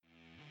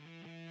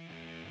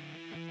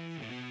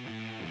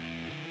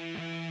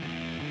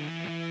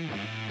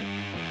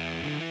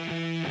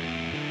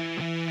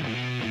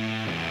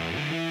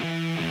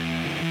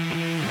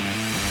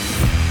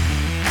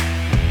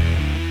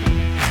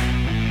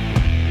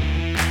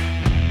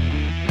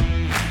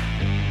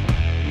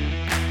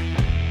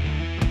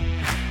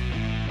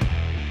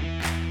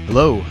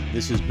Hello,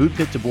 this is Boot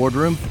Pit to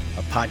Boardroom,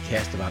 a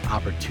podcast about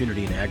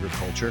opportunity in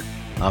agriculture.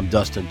 I'm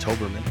Dustin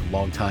Toberman, a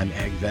longtime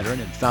ag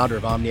veteran and founder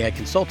of OmniAg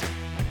Consulting.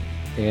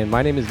 And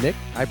my name is Nick.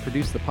 I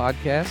produce the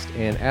podcast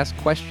and ask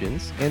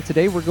questions. And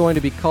today we're going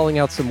to be calling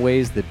out some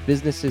ways that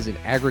businesses in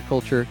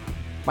agriculture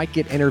might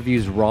get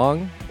interviews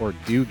wrong or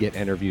do get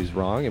interviews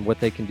wrong and what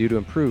they can do to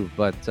improve.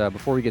 But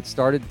before we get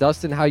started,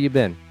 Dustin, how you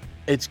been?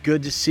 It's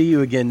good to see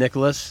you again,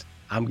 Nicholas.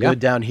 I'm good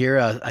down here.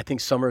 I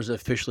think summer's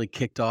officially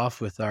kicked off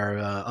with our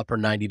upper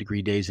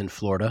 90-degree days in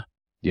Florida.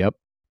 Yep.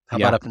 How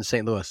about up in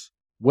St. Louis?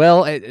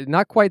 Well,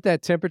 not quite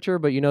that temperature,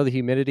 but the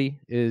humidity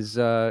is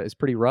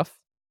pretty rough.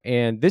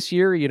 And this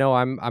year,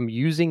 I'm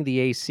using the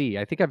AC.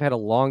 I think I've had a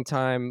long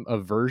time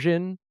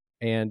aversion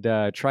and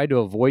tried to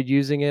avoid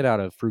using it out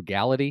of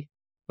frugality.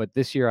 But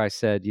this year I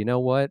said, you know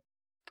what?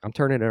 I'm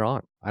turning it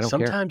on. I don't care.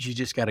 Sometimes you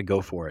just got to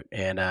go for it.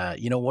 And,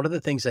 one of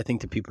the things I think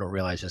that people don't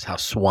realize is how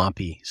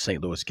swampy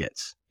St. Louis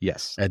gets.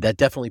 Yes. That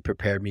definitely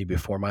prepared me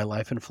before my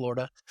life in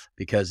Florida,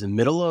 because in the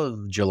middle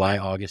of July,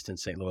 August in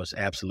St. Louis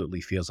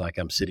absolutely feels like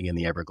I'm sitting in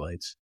the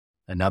Everglades.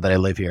 And now that I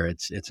live here,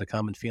 it's a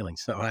common feeling.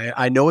 So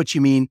I know what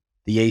you mean.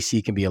 The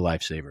AC can be a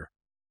lifesaver.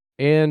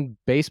 And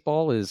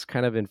baseball is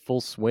kind of in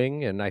full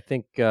swing. And I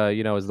think,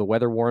 as the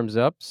weather warms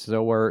up,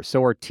 so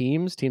are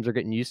teams. Teams are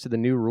getting used to the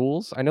new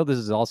rules. I know this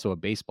is also a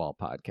baseball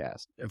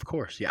podcast. Of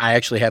course. Yeah, I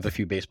actually have a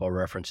few baseball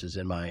references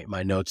in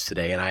my notes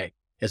today. And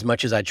as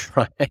much as I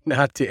try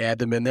not to add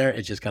them in there,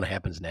 it just kind of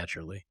happens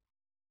naturally.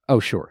 Oh,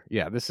 sure.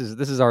 Yeah, this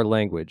is our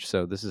language.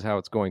 So this is how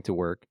it's going to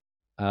work.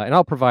 And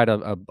I'll provide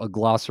a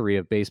glossary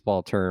of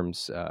baseball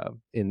terms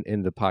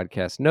in the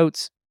podcast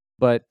notes.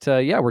 But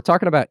we're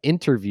talking about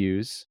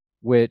interviews,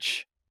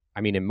 which,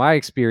 I mean, in my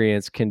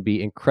experience, can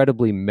be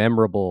incredibly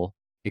memorable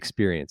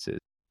experiences.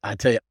 I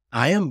tell you,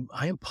 I am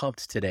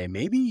pumped today,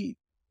 maybe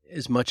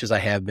as much as I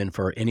have been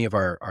for any of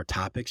our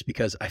topics,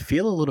 because I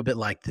feel a little bit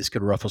like this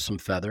could ruffle some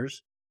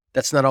feathers.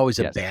 That's not always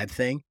a bad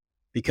thing,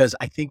 because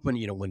I think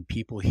when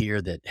people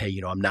hear that,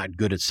 hey, I'm not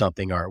good at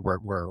something, or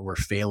we're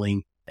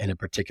failing in a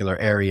particular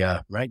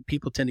area, right?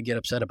 People tend to get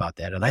upset about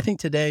that. And I think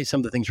today, some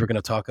of the things we're going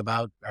to talk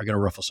about are going to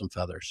ruffle some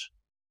feathers.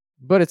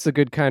 But it's a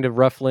good kind of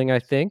ruffling, I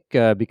think,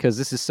 because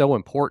this is so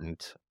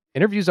important.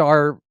 Interviews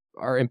are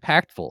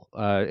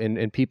impactful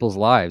in people's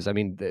lives. I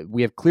mean,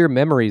 we have clear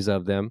memories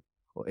of them.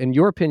 In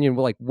your opinion,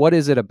 what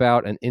is it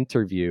about an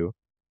interview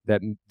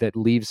that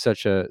leaves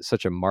such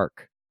a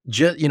mark?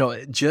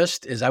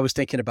 Just as I was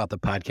thinking about the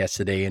podcast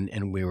today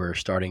and we were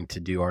starting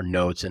to do our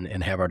notes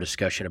and have our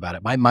discussion about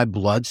it, my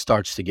blood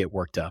starts to get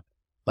worked up.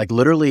 Like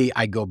literally,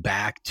 I go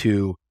back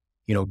to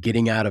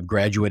getting out of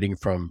graduating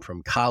from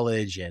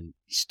college and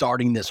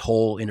starting this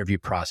whole interview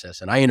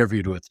process. And I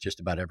interviewed with just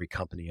about every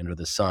company under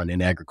the sun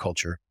in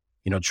agriculture,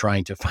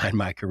 trying to find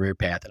my career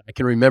path. And I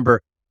can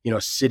remember,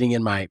 sitting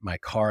in my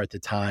car at the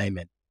time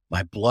and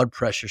my blood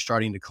pressure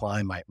starting to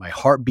climb, my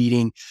heart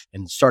beating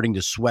and starting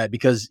to sweat,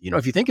 because,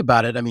 if you think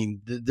about it, I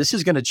mean, this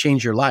is going to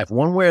change your life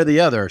one way or the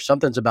other.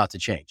 Something's about to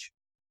change.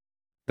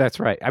 That's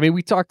right. I mean,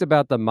 we talked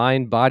about the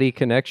mind-body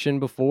connection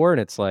before, and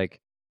it's like,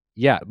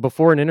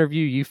 before an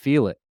interview, you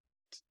feel it.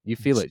 You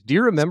feel it. Do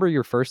you remember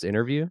your first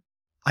interview?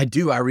 I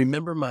do. I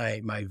remember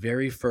my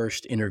very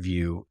first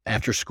interview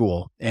after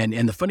school. And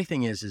the funny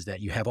thing is that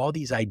you have all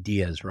these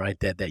ideas, right?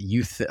 That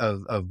you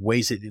of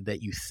ways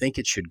that you think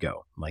it should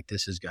go. Like,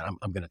 this is good.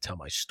 I'm going to tell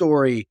my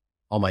story.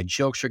 All my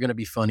jokes are going to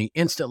be funny.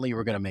 Instantly,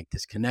 we're going to make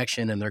this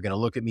connection, and they're going to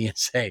look at me and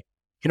say,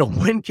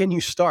 when can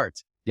you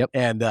start? Yep.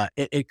 And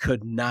it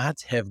could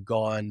not have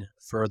gone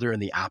further in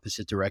the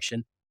opposite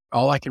direction.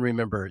 All I can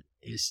remember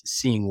is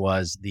seeing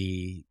was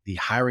the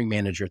hiring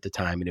manager at the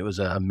time, and it was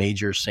a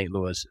major St.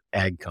 Louis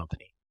ag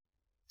company,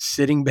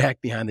 sitting back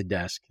behind the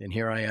desk. And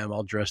here I am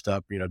all dressed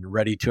up,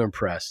 ready to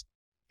impress.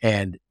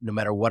 And no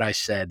matter what I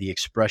said, the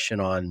expression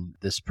on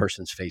this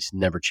person's face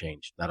never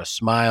changed. Not a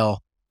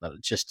smile,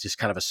 just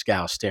kind of a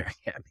scowl staring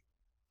at me.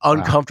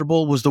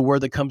 Uncomfortable was the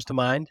word that comes to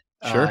mind.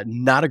 Sure.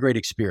 Not a great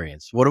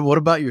experience. What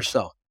about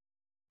yourself?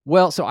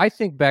 Well, so I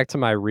think back to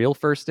my real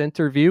first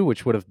interview,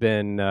 which would have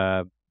been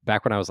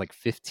back when I was like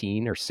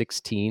 15 or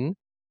 16,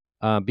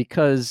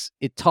 because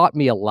it taught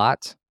me a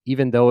lot,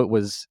 even though it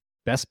was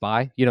Best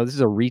Buy. This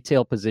is a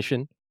retail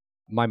position.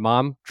 My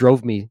mom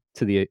drove me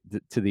to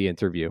the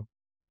interview,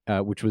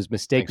 which was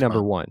mistake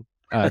number one.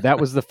 That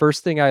was the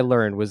first thing I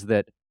learned, was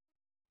that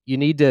you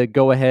need to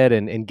go ahead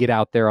and get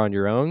out there on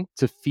your own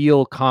to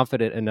feel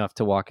confident enough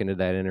to walk into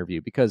that interview,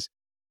 because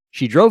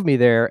she drove me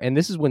there. And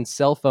this is when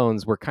cell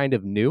phones were kind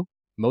of new.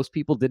 Most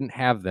people didn't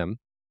have them.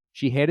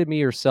 She handed me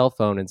her cell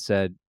phone and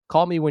said,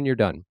 "Call me when you're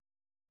done."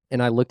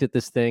 And I looked at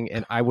this thing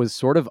and I was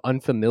sort of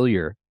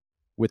unfamiliar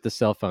with the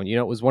cell phone.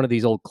 It was one of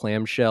these old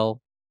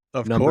clamshell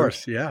numbers. Of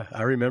course. Yeah.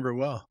 I remember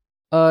well.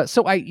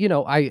 So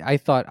I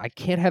thought, I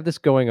can't have this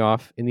going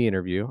off in the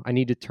interview. I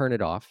need to turn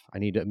it off. I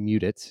need to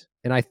mute it.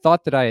 And I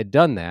thought that I had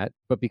done that,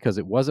 but because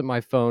it wasn't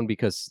my phone,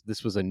 because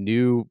this was a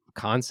new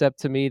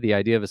concept to me, the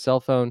idea of a cell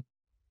phone,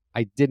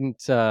 I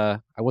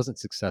wasn't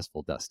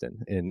successful,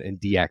 Dustin, in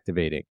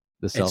deactivating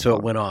the cell phone. And so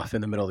it went off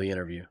in the middle of the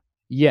interview.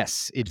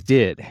 Yes, it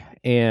did.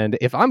 And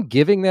if I'm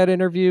giving that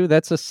interview,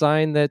 that's a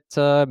sign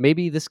that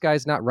maybe this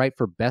guy's not right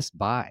for Best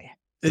Buy,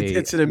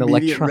 It's an an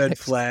immediate red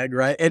electronics. flag,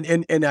 right?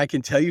 And I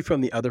can tell you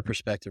from the other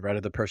perspective, right,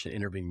 of the person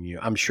interviewing you,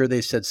 I'm sure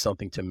they said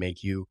something to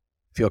make you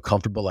feel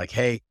comfortable, like,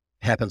 "Hey, it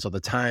happens all the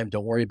time.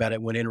 Don't worry about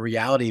it." When in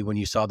reality, when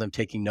you saw them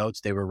taking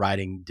notes, they were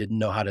writing, didn't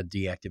know how to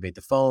deactivate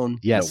the phone. No way,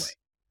 Yes,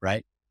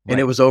 right? And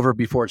it right. was over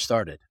before it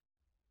started.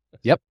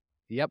 Yep.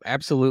 Yep,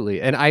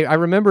 absolutely. And I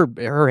remember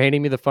her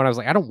handing me the phone. I was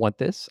like, "I don't want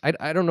this.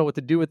 I don't know what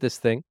to do with this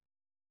thing."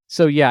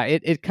 So, yeah,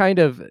 it kind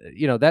of,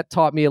 that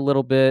taught me a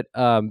little bit.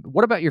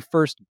 What about your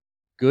first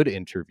good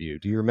interview?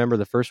 Do you remember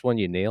the first one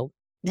you nailed?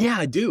 Yeah,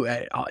 I do.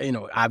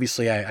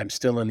 Obviously, I'm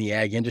still in the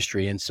ag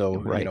industry, and so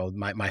Right.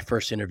 my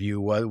first interview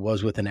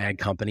was with an ag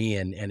company,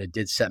 and it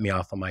did set me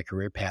off on my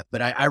career path.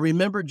 But I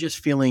remember just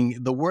feeling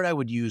the word I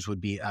would use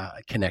would be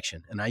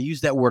connection, and I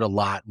use that word a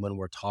lot when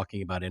we're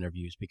talking about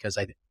interviews because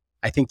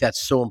I think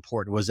that's so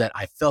important. Was that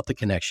I felt the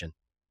connection.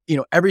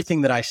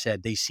 Everything that I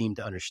said, they seemed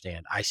to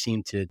understand. I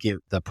seemed to give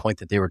the point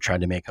that they were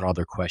trying to make on all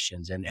their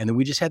questions, and then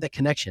we just had that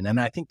connection. And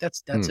I think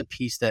that's Mm, a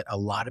piece that a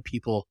lot of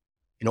people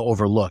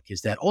overlook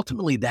is that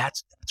ultimately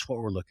that's what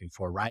we're looking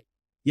for, right?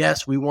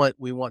 Yes, we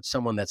want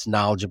someone that's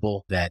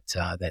knowledgeable, that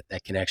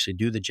can actually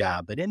do the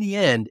job, but in the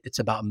end, it's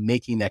about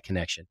making that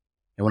connection.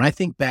 And when I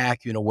think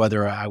back,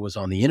 whether I was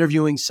on the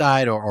interviewing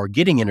side or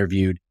getting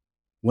interviewed,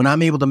 when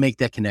I'm able to make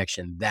that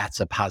connection, that's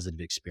a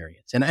positive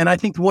experience. And I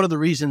think one of the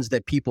reasons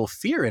that people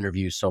fear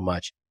interviews so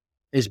much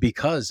is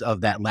because of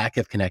that lack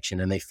of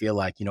connection, and they feel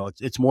like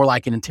it's more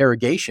like an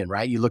interrogation,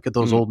 right? You look at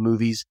those mm. old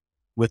movies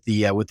with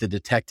the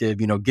detective,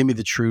 give me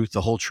the truth,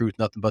 the whole truth,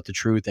 nothing but the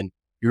truth, and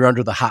you're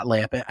under the hot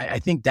lamp. I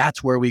think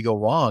that's where we go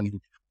wrong,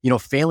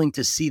 and failing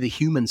to see the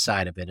human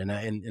side of it,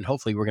 and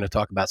hopefully we're going to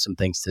talk about some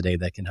things today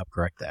that can help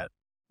correct that.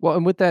 Well,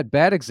 and with that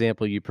bad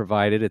example you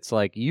provided, it's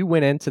like you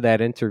went into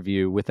that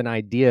interview with an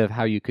idea of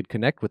how you could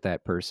connect with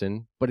that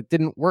person, but it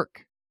didn't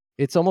work.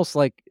 It's almost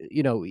like,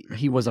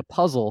 he was a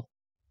puzzle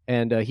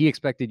and he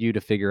expected you to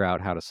figure out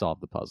how to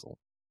solve the puzzle.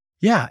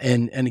 Yeah,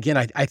 and again,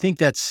 I think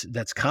that's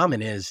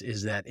common is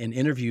that in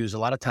interviews, a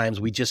lot of times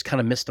we just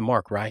kind of miss the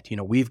mark, right?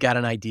 We've got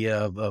an idea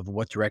of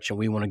what direction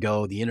we want to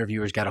go. The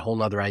interviewer's got a whole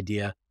nother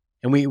idea,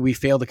 and we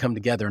fail to come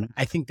together. And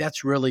I think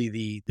that's really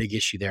the big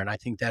issue there. And I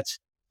think that's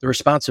the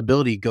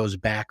responsibility goes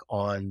back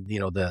on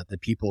the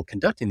people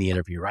conducting the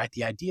interview, right?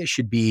 The idea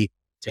should be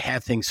to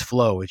have things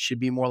flow. It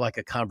should be more like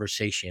a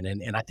conversation,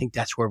 and I think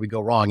that's where we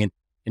go wrong. And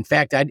in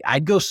fact,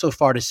 I'd go so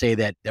far to say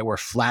that we're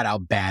flat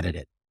out bad at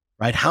it,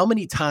 right? How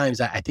many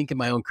times I think in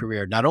my own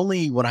career, not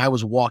only when I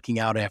was walking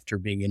out after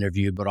being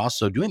interviewed, but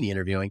also doing the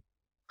interviewing,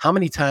 how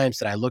many times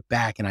did I look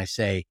back and I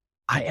say,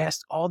 I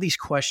asked all these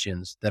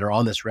questions that are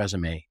on this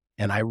resume,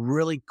 and I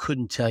really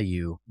couldn't tell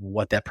you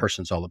what that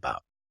person's all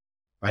about,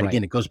 right? Right.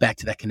 Again, it goes back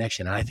to that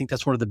connection. And I think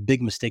that's one of the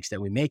big mistakes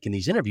that we make in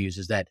these interviews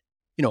is that,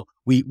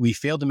 we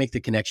fail to make the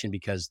connection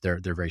because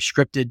they're very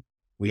scripted.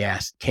 We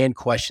ask canned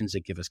questions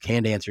that give us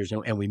canned answers,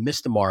 and we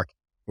miss the mark.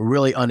 We're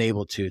really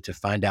unable to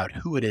find out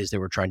who it is that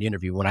we're trying to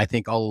interview. When I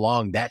think all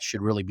along that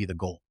should really be the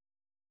goal.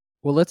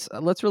 Well,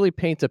 let's really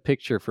paint a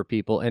picture for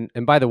people.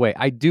 And by the way,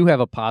 I do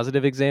have a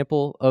positive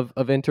example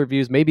of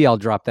interviews. Maybe I'll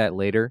drop that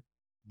later,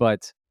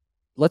 but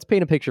let's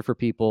paint a picture for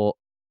people.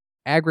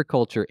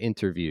 Agriculture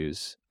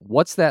interviews.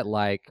 What's that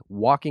like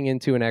walking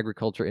into an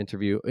agriculture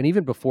interview? And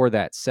even before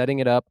that, setting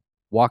it up,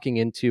 walking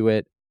into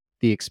it,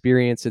 the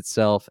experience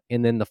itself,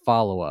 and then the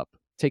follow up.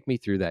 Take me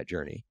through that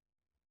journey.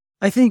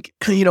 I think,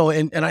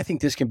 and I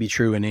think this can be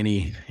true in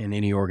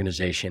any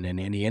organization, in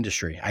any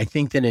industry. I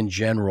think that in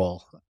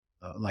general,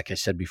 like I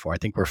said before, I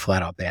think we're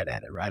flat out bad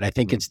at it, right? I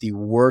think Mm, it's the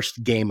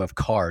worst game of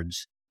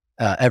cards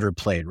ever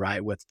played,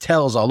 right? With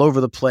tells all over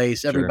the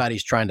place, sure.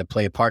 everybody's trying to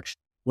play a part.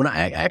 When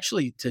I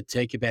actually, to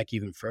take it back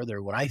even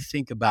further, when I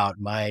think about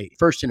my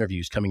first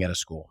interviews coming out of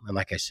school, and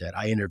like I said,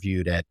 I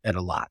interviewed at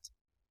a lot.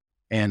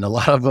 And a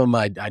lot of them,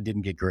 I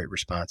didn't get great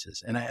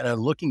responses. And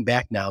looking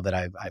back now that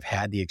I've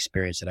had the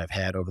experience that I've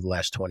had over the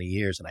last 20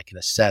 years, and I can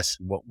assess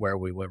where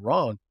we went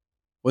wrong,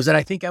 was that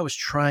I think I was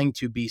trying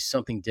to be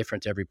something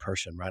different to every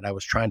person, right? I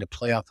was trying to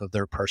play off of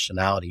their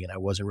personality, and I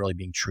wasn't really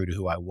being true to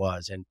who I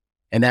was.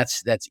 And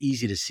that's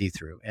easy to see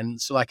through.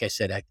 And so, like I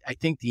said, I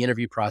think the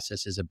interview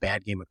process is a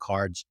bad game of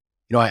cards.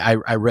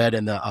 I read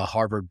in the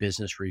Harvard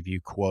Business Review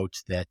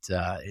quote that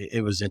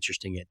it was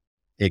interesting.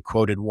 It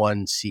quoted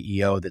one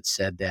CEO that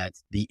said that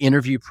the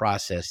interview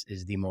process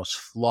is the most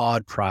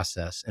flawed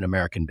process in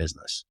American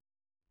business.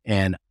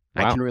 And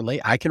I can Wow.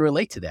 relate. I can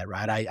relate to that,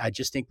 right? I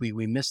just think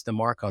we missed the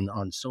mark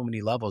on so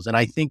many levels. And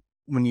I think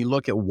when you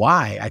look at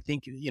why, I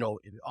think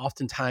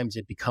oftentimes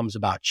it becomes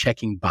about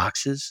checking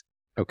boxes,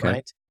 Okay.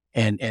 right?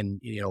 And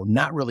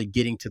not really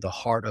getting to the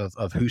heart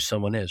of who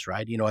someone is,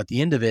 right? At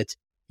the end of it,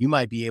 you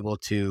might be able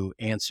to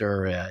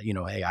answer,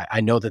 hey,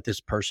 I know that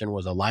this person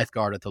was a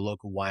lifeguard at the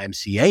local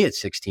YMCA at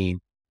 16,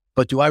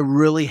 but do I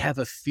really have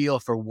a feel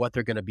for what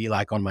they're going to be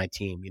like on my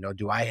team?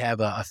 Do I have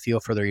a feel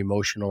for their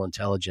emotional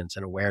intelligence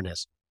and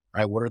awareness?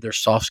 Right? What are their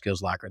soft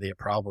skills like? Are they a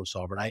problem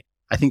solver? And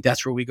I think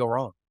that's where we go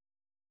wrong.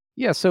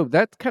 Yeah, so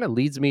that kind of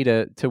leads me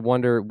to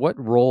wonder what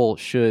role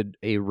should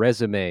a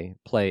resume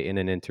play in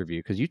an interview?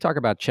 Because you talk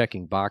about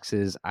checking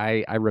boxes.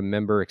 I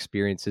remember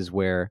experiences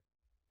where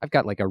I've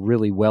got like a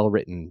really well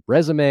written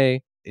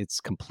resume.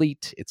 It's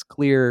complete. It's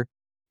clear,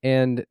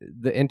 and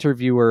the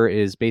interviewer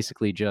is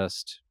basically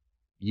just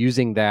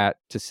using that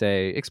to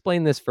say,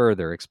 "Explain this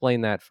further.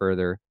 Explain that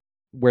further,"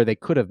 where they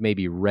could have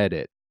maybe read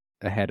it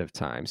ahead of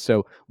time.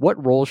 So,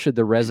 what role should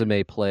the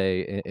resume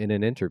play in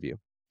an interview?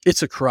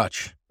 It's a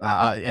crutch,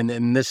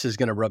 and this is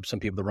gonna rub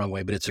some people the wrong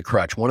way, but it's a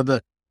crutch. One of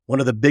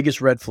the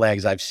biggest red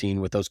flags I've seen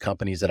with those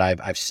companies that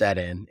I've sat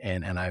in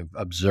and I've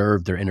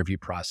observed their interview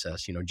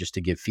process, just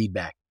to give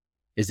feedback,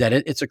 is that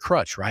it's a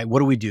crutch, right? What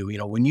do we do?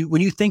 When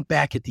you think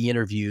back at the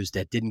interviews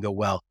that didn't go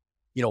well,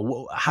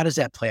 how does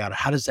that play out?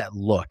 How does that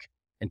look?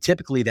 And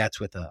typically that's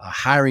with a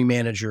hiring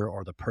manager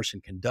or the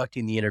person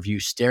conducting the interview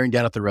staring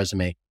down at the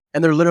resume,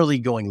 and they're literally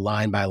going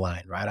line by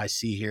line, right? I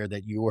see here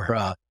that you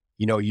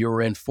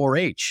were in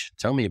 4-H.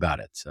 Tell me about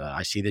it.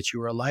 I see that you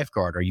were a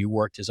lifeguard or you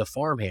worked as a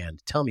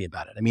farmhand. Tell me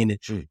about it. I mean,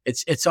 Mm.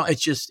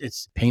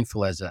 it's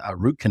painful as a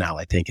root canal,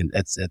 I think, and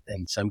that's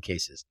in some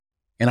cases.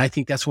 And I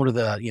think that's one of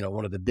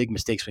the big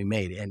mistakes we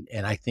made.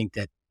 And I think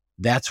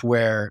that's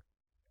where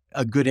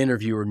a good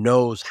interviewer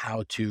knows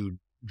how to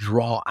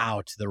draw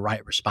out the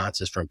right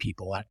responses from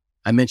people.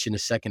 I mentioned a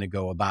second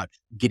ago about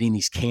getting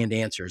these canned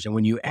answers. And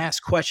when you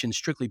ask questions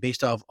strictly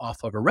based off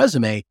of a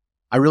resume,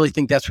 I really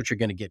think that's what you're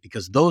going to get,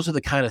 because those are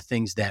the kind of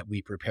things that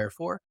we prepare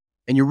for.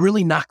 And you're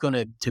really not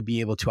going to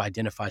be able to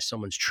identify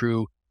someone's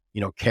true,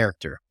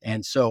 character.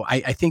 And so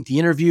I think the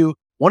interview,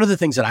 one of the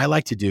things that I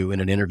like to do in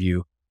an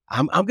interview,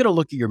 I'm going to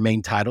look at your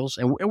main titles,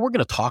 and we're going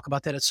to talk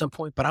about that at some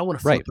point, but I want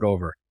to Right. flip it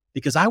over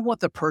because I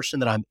want the person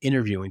that I'm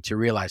interviewing to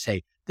realize,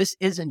 hey, this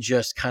isn't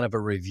just kind of a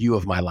review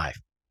of my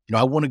life.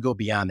 I want to go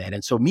beyond that.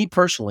 And so me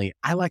personally,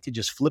 I like to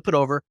just flip it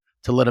over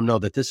to let them know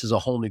that this is a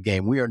whole new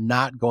game. We are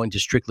not going to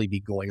strictly be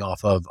going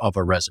off of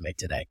a resume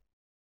today.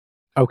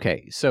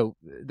 Okay, so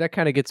that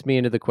kind of gets me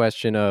into the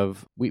question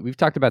of we've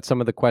talked about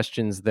some of the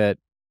questions that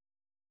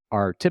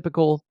are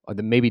typical or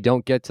that maybe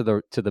don't get to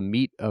the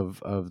meat of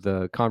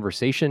the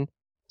conversation.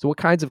 So what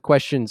kinds of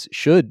questions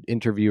should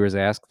interviewers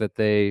ask that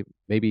they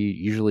maybe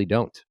usually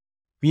don't?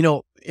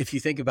 If you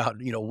think about,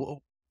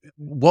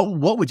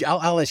 what would you,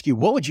 I'll ask you,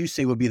 what would you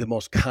say would be the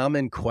most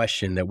common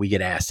question that we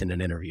get asked in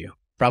an interview?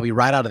 Probably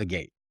right out of the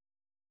gate.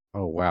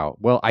 Oh wow.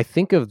 Well, I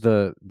think of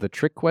the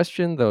trick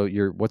question though.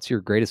 Your what's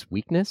your greatest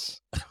weakness?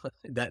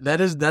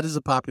 That is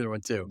a popular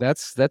one too.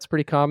 That's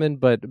pretty common,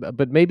 but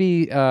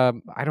maybe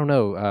I don't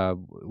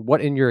know.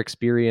 What in your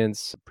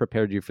experience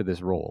prepared you for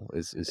this role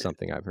is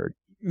something I've heard.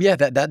 Yeah,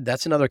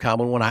 that's another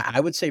common one. I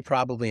would say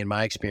probably in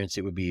my experience,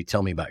 it would be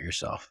tell me about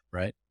yourself,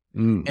 right?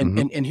 And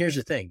Mm-hmm. and here's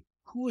the thing: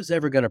 who is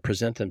ever going to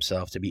present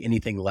themselves to be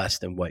anything less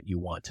than what you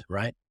want,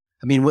 right?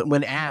 I mean,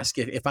 when asked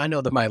if I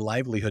know that my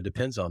livelihood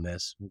depends on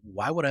this,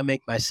 why would I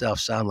make myself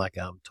sound like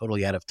I'm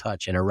totally out of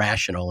touch and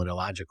irrational and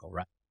illogical,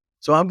 right?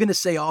 So I'm going to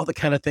say all the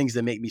kind of things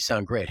that make me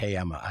sound great. Hey,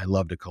 I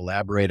love to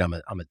collaborate. I'm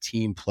a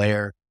team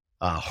player,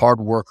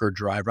 hard worker,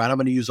 drive. Right? I'm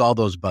going to use all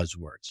those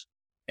buzzwords.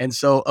 And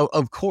so,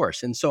 of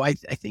course, and so I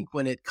think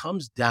when it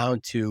comes down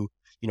to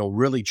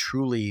really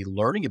truly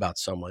learning about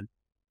someone,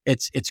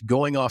 it's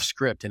going off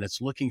script and it's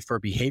looking for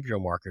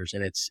behavioral markers,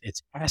 and it's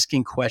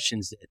asking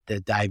questions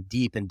that dive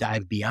deep and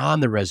dive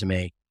beyond the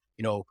resume.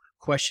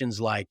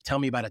 Questions like, tell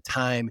me about a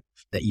time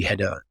that you had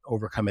to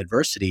overcome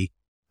adversity.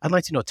 I'd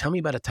like to know, tell me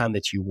about a time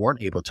that you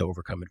weren't able to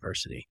overcome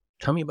adversity.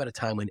 Tell me about a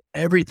time when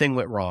everything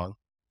went wrong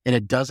and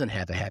it doesn't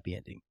have a happy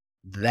ending.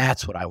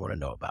 That's what I want to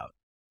know about.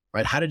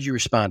 Right? How did you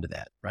respond to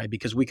that? Right?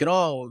 Because we can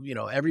all,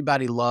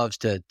 everybody loves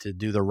to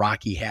do the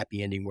Rocky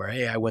happy ending where,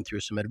 hey, I went through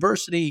some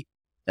adversity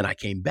and I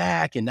came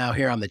back and now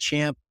here I'm the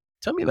champ.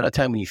 Tell me about a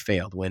time when you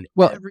failed, when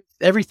Well,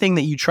 everything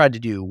that you tried to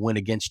do went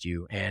against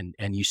you, and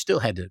you still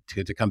had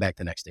to come back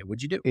the next day.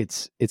 What'd you do?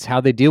 it's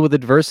how they deal with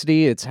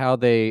adversity. It's how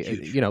they,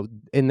 Huge.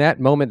 in that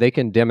moment, they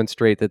can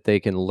demonstrate that they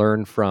can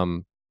learn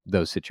from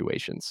those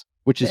situations,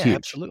 which is Yeah, huge.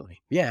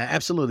 absolutely. Yeah,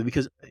 absolutely.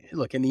 Because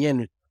look, in the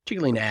end,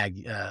 particularly in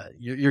ag,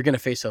 you're going to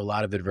face a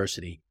lot of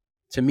adversity.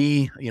 To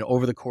me,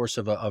 over the course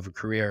of a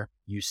career,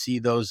 you see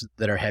those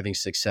that are having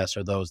success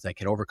are those that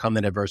can overcome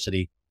that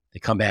adversity. They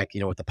come back,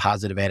 with a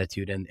positive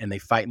attitude, and they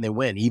fight and they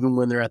win, even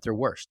when they're at their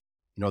worst.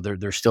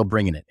 They're still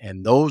bringing it.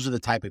 And those are the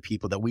type of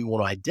people that we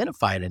want to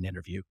identify in an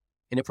interview.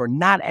 And if we're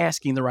not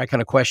asking the right kind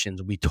of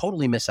questions, we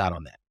totally miss out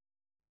on that.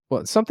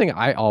 Well, something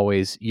I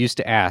always used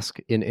to ask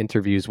in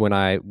interviews when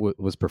I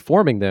was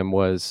performing them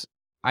was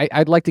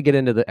I'd like to get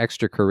into the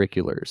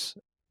extracurriculars.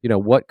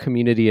 What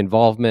community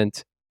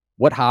involvement,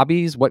 what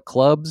hobbies, what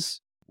clubs,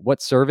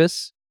 what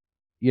service,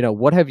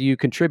 what have you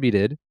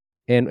contributed,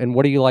 and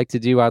what do you like to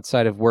do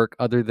outside of work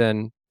other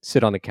than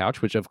sit on the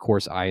couch, which of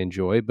course I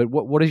enjoy. But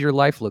what does your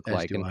life look As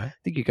like? do And I. I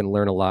think you can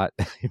learn a lot,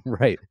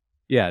 right?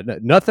 Yeah,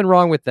 nothing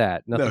wrong with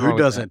that. No, Nothing who wrong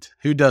with that. doesn't?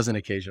 Who doesn't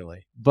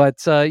occasionally?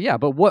 But, yeah,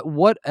 but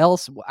what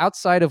else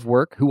outside of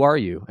work, who are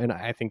you? And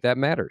I think that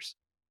matters.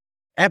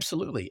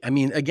 Absolutely. I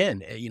mean,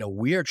 again,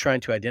 we are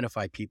trying to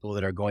identify people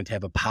that are going to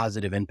have a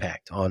positive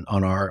impact on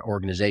our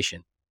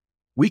organization.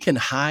 we can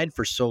hide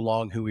for so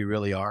long who we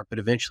really are, but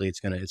eventually it's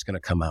gonna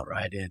come out,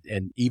 right?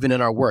 And even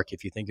in our work,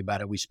 if you think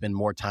about it, we spend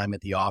more time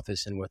at the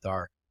office and with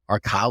our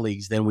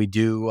colleagues than we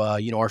do,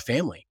 our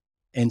family.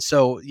 And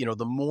so,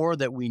 the more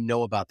that we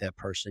know about that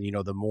person,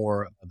 the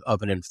more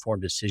of an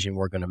informed decision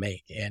we're going to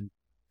make. And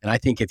I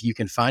think if you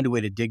can find a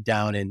way to dig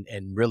down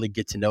and really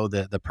get to know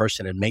the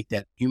person and make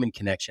that human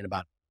connection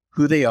about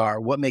who they are,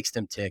 what makes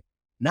them tick,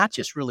 not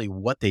just really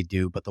what they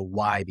do, but the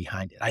why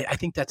behind it. I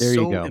think that's There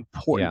you so go.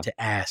 important Yeah.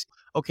 to ask.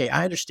 Okay,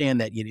 I understand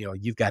that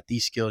you've got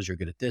these skills, you're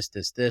good at this,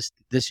 this, this.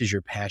 This is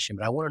your passion,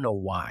 but I want to know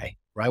why,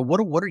 right?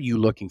 What are you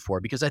looking for?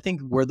 Because I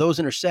think where those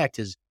intersect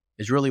is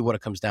really what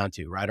it comes down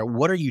to, right? Or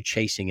what are you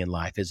chasing in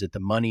life? Is it the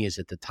money? Is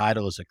it the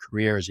title? Is it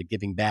career? Is it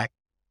giving back?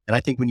 And I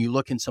think when you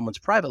look in someone's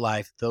private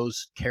life,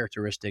 those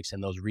characteristics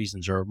and those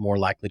reasons are more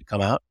likely to come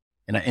out.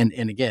 And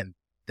again,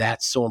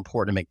 that's so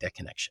important to make that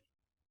connection.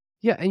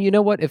 Yeah, and you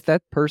know what? If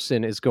that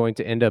person is going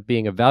to end up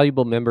being a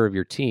valuable member of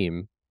your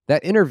team,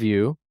 that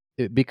interview,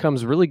 it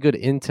becomes really good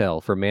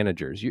intel for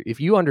managers. If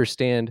you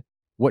understand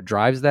what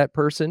drives that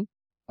person,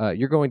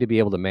 you're going to be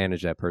able to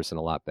manage that person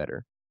a lot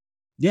better.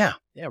 Yeah,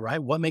 yeah,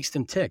 right. What makes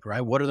them tick,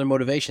 right? What are their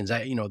motivations?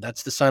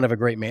 That's the sign of a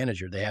great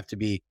manager. They have to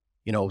be,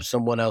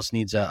 someone else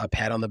needs a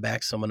pat on the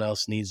back, someone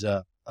else needs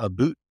a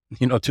boot,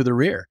 to the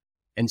rear.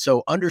 And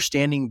so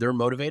understanding their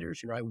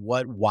motivators, right?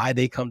 Why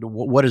they come to,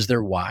 what is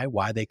their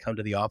why they come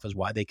to the office,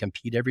 why they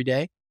compete every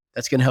day.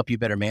 That's going to help you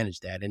better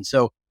manage that. And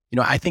so,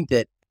 I think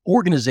that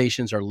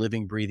organizations are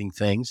living, breathing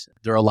things.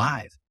 They're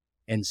alive.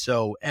 And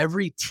so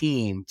every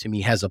team to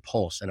me has a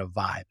pulse and a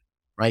vibe,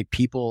 right?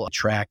 People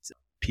attract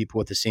people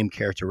with the same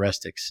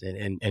characteristics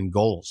and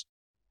goals.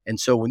 And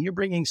so when you're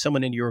bringing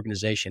someone into your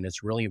organization,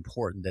 it's really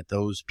important that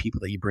those people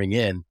that you bring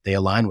in, they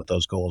align with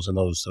those goals and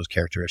those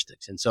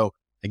characteristics. And so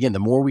again, the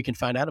more we can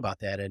find out about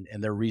that and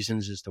their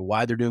reasons as to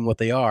why they're doing what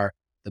they are,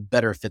 the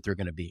better fit they're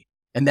going to be.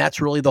 And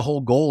that's really the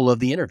whole goal of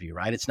the interview,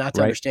 right? It's not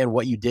to Right. understand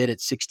what you did at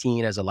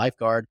 16 as a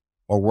lifeguard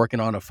or working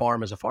on a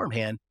farm as a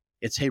farmhand.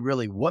 It's, hey,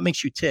 really, what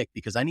makes you tick?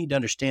 Because I need to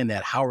understand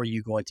that. How are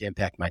you going to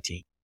impact my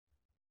team?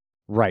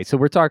 Right. So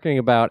we're talking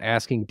about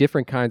asking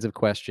different kinds of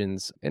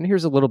questions. And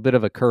here's a little bit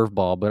of a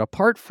curveball, but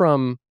apart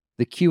from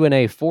the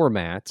Q&A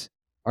format,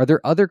 are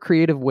there other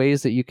creative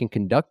ways that you can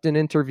conduct an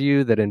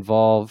interview that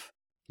involve,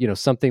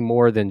 something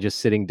more than just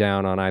sitting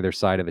down on either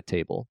side of a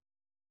table?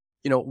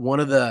 One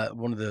of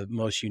the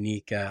most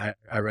unique. I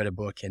read a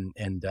book and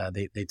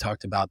they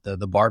talked about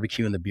the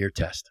barbecue and the beer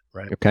test,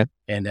 right? Okay.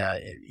 And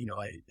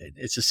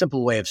it's a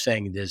simple way of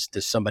saying, does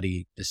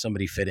somebody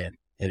fit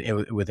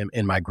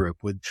in my group?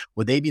 Would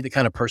they be the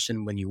kind of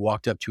person when you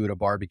walked up to at a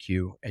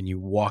barbecue and you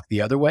walked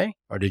the other way,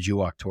 or did you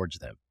walk towards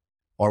them?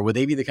 Or would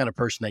they be the kind of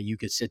person that you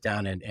could sit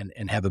down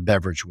and have a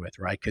beverage with,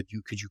 right? Could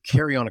you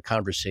carry on a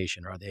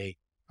conversation? Are they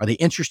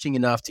interesting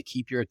enough to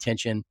keep your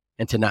attention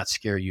and to not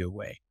scare you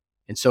away?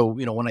 And so,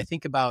 when I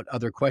think about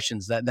other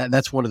questions,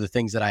 that's one of the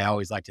things that I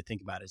always like to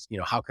think about is,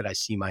 how could I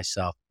see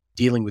myself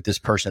dealing with this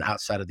person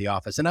outside of the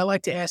office? And I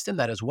like to ask them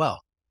that as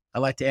well. I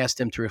like to ask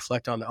them to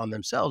reflect on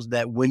themselves,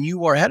 that when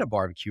you are at a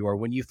barbecue or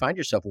when you find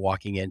yourself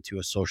walking into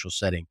a social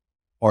setting,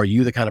 are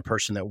you the kind of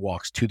person that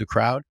walks to the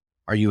crowd?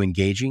 Are you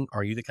engaging?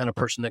 Are you the kind of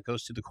person that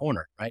goes to the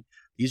corner, right?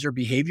 These are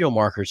behavioral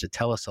markers that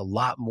tell us a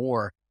lot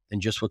more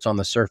than just what's on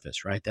the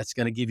surface, right? That's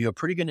going to give you a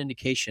pretty good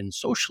indication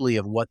socially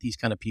of what these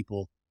kind of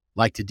people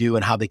like to do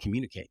and how they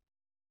communicate.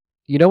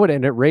 You know what?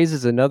 And it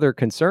raises another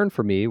concern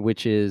for me,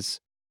 which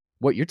is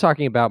what you're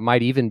talking about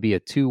might even be a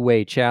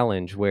two-way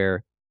challenge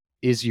where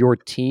is your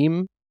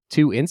team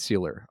too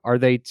insular? Are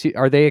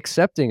they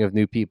accepting of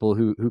new people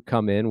who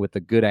come in with a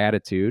good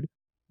attitude,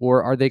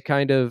 or are they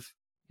kind of,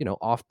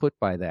 off put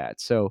by that?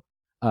 So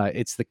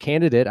it's the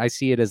candidate. I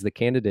see it as the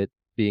candidate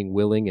being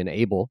willing and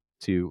able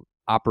to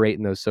operate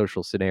in those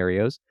social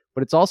scenarios,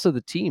 but it's also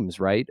the teams,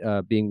 right?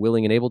 Being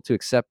willing and able to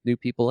accept new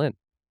people in.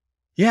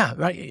 Yeah,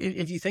 right.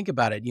 If you think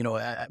about it,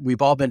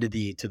 we've all been to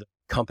the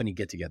company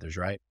get-togethers,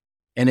 right?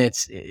 And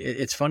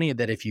it's funny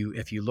that if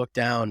you look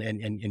down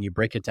and you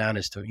break it down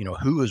as to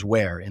who is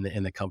where in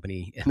the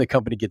company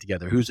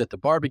get-together, who's at the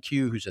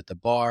barbecue, who's at the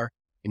bar,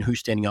 and who's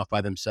standing off by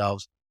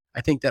themselves.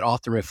 I think that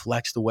often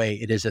reflects the way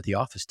it is at the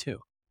office too,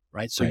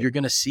 right? So Right. you're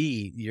going to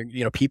see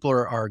people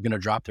are going to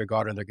drop their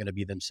guard and they're going to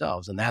be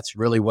themselves, and that's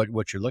really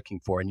what you're looking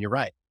for. And you're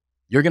right,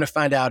 you're going to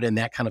find out in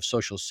that kind of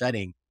social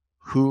setting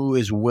who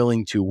is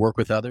willing to work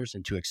with others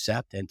and to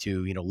accept and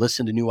to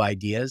listen to new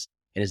ideas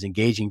and is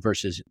engaging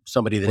versus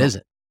somebody that Well,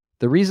 isn't.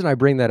 the reason I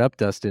bring that up,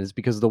 Dustin, is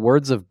because the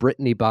words of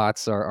Brittany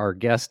Botts, our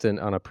guest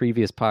on a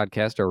previous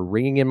podcast, are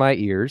ringing in my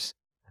ears.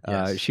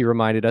 Yes. She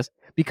reminded us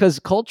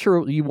because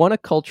you want a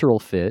cultural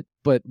fit,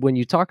 but when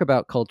you talk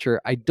about culture,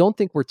 I don't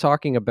think we're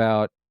talking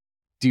about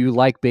do you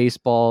like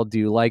baseball? Do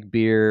you like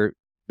beer?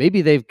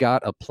 Maybe they've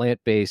got a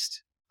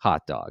plant-based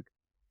hot dog.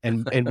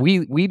 And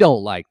we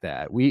don't like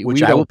that. We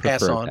Which we I will don't pass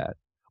prefer on. that.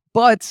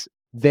 But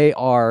they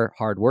are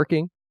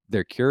hardworking,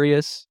 they're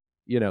curious,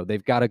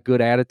 they've got a good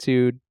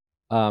attitude.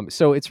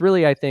 So it's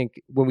really, I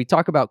think, when we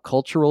talk about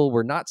cultural,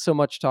 we're not so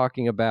much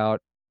talking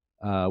about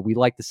we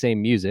like the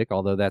same music,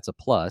 although that's a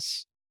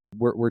plus.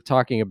 We're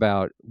talking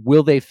about,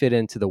 will they fit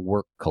into the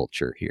work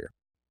culture here?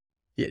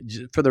 Yeah,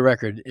 for the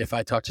record, if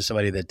I talk to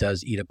somebody that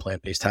does eat a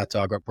plant-based hot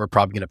dog, we're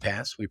probably going to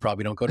pass. We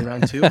probably don't go to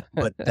round two,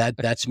 but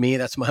that's me.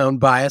 That's my own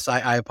bias.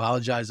 I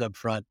apologize up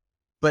front.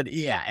 But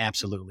yeah,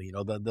 absolutely.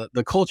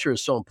 The culture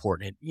is so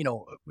important. And,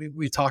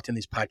 we've talked in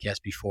these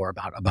podcasts before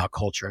about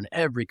culture, and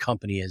every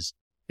company is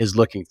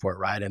looking for it,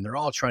 right? And they're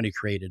all trying to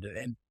create it.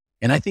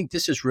 And I think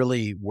this is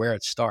really where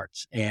it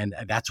starts. And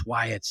that's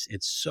why it's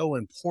so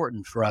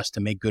important for us to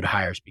make good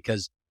hires,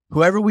 because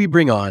whoever we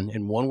bring on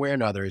in one way or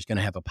another is going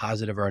to have a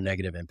positive or a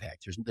negative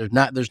impact.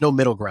 There's no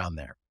middle ground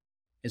there.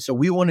 And so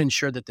we want to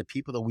ensure that the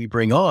people that we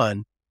bring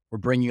on, we're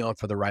bringing on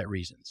for the right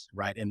reasons,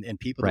 right? And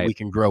people that Right. we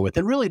can grow with.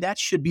 And really that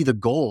should be the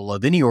goal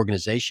of any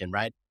organization,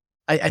 right?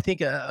 I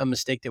think a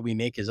mistake that we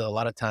make is a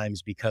lot of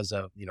times because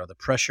of, the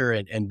pressure,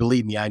 and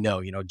believe me, I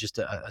know, just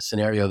a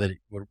scenario that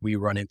we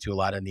run into a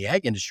lot in the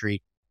ag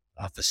industry,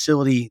 a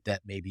facility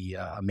that maybe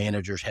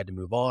managers had to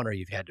move on, or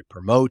you've had to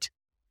promote,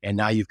 and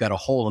now you've got a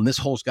hole, and this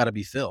hole's got to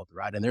be filled,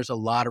 right? And there's a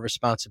lot of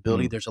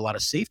responsibility. Mm. There's a lot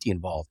of safety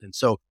involved. And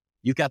so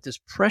you've got this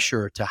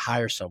pressure to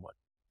hire someone.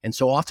 And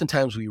so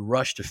oftentimes we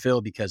rush to fill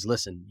because,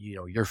 listen,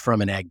 you're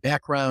from an ag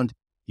background.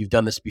 You've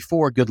done this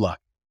before. Good luck.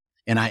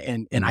 And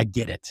I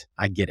get it.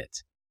 I get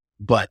it.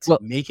 But Well,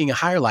 making a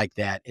hire like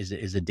that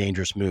is a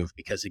dangerous move,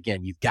 because,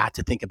 again, you've got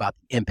to think about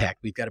the impact.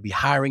 We've got to be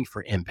hiring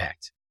for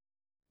impact.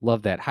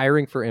 love that.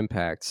 Hiring for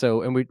impact.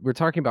 So, and we're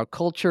talking about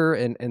culture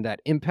and that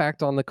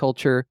impact on the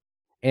culture.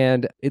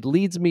 And it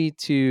leads me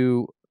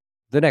to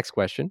the next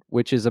question,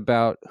 which is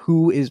about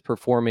who is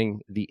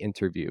performing the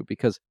interview.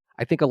 Because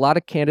I think a lot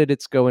of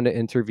candidates go into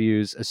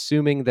interviews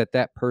assuming that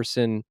that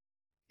person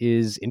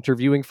is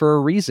interviewing for a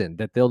reason,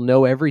 that they'll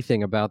know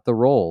everything about the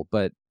role.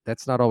 But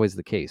that's not always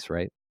the case,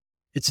 right?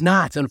 It's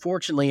not,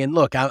 unfortunately. And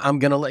look, I'm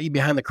going to let you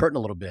behind the curtain a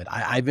little bit.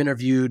 I've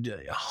interviewed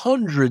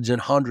hundreds and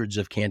hundreds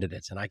of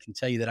candidates, and I can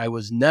tell you that I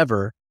was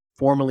never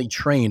formally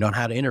trained on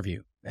how to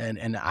interview.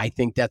 And I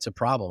think that's a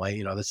problem.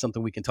 That's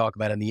something we can talk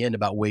about in the end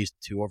about ways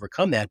to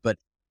overcome that. But,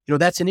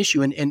 that's an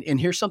issue. And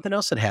here's something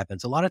else that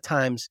happens. A lot of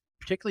times,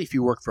 particularly if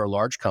you work for a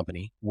large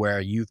company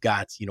where you've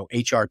got,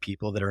 HR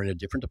people that are in a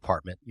different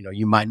department,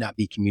 you might not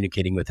be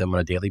communicating with them on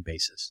a daily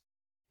basis,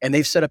 and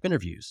they've set up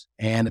interviews.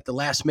 And at the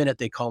last minute,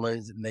 they call in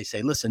and they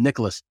say, listen,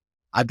 Nicholas,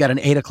 I've got an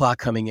 8 o'clock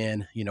coming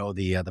in.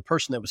 The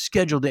person that was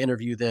scheduled to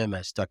interview them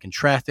is stuck in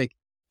traffic.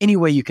 Any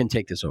way you can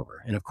take this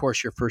over? And of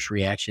course, your first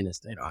reaction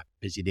is,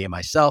 busy day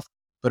myself,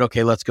 but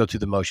okay, let's go through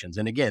the motions.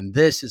 And again,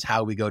 this is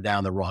how we go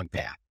down the wrong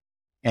path.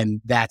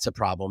 And that's a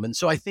problem. And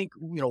so I think,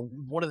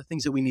 one of the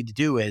things that we need to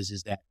do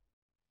is that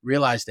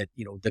realize that,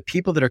 the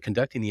people that are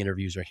conducting the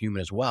interviews are human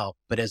as well.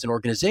 But as an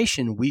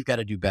organization, we've got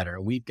to do better.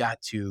 We've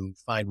got to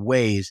find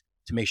ways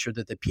to make sure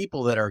that the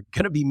people that are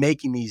going to be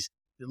making these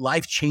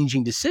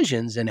life-changing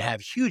decisions and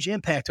have huge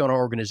impact on our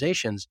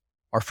organizations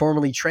are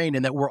formally trained,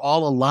 and that we're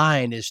all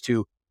aligned as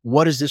to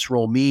what does this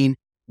role mean?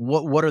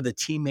 What are the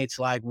teammates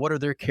like? What are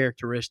their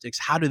characteristics?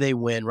 How do they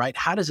win, right?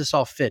 How does this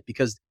all fit?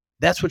 Because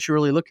that's what you're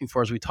really looking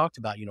for, as we talked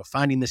about,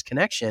 finding this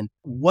connection.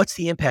 What's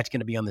the impact going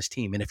to be on this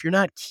team? And if you're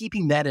not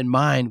keeping that in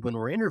mind when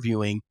we're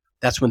interviewing,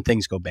 that's when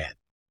things go bad.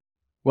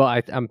 Well,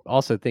 I'm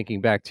also thinking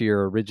back to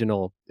your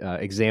original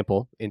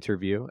example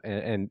interview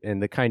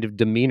and the kind of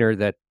demeanor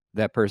that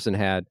that person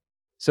had.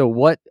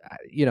 So,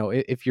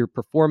 if you're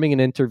performing an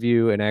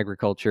interview in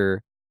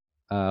agriculture,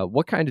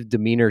 what kind of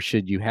demeanor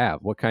should you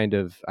have? What kind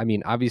of, I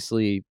mean,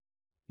 obviously,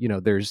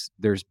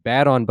 there's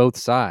bad on both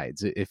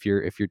sides. If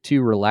you're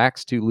too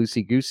relaxed, too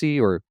loosey goosey,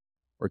 or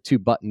too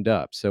buttoned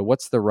up. So,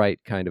 what's the right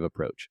kind of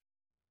approach?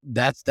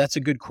 That's a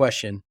good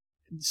question.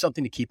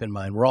 Something to keep in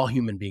mind. We're all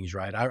human beings,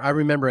 right? I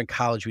remember in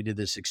college, we did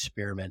this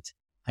experiment.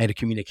 I had a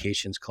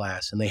communications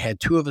class, and they had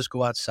two of us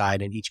go outside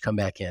and each come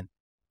back in.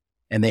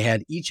 And they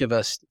had each of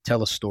us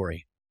tell a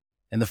story.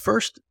 And the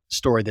first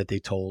story that they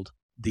told,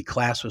 the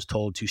class was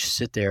told to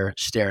sit there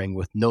staring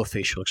with no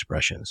facial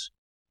expressions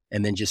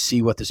and then just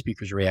see what the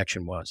speaker's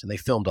reaction was. And they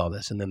filmed all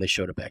this, and then they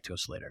showed it back to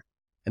us later.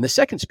 And the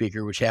second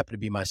speaker, which happened to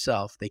be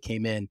myself, they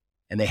came in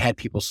and they had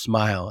people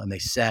smile, and they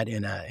sat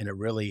in a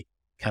really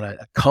kind of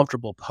a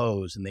comfortable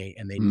pose, and they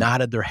Mm.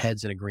 nodded their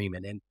heads in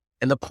agreement.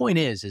 And the point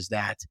is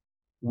that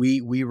we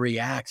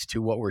react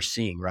to what we're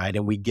seeing, right?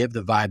 And we give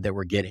the vibe that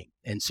we're getting.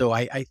 And so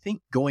I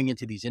think going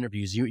into these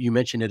interviews, you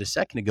mentioned it a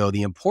second ago,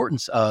 the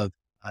importance of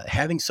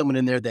having someone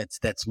in there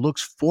that's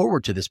looks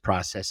forward to this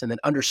process and then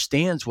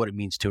understands what it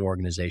means to an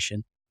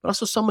organization, but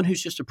also someone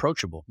who's just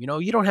approachable.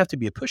 You don't have to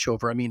be a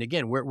pushover. I mean,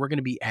 again, we're going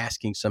to be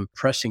asking some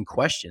pressing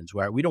questions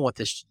where we don't want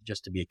this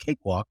just to be a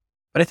cakewalk.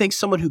 But I think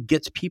someone who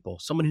gets people,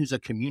 someone who's a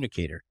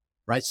communicator,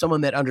 right?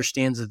 Someone that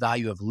understands the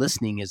value of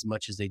listening as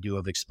much as they do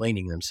of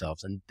explaining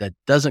themselves, and that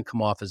doesn't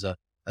come off as a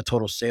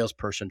total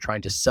salesperson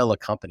trying to sell a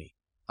company.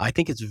 I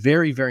think it's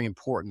very, very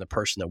important, the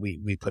person that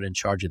we put in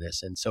charge of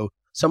this. And so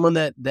someone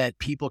that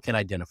people can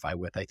identify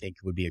with, I think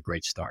would be a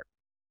great start.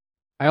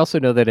 I also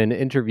know that in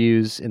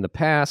interviews in the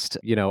past,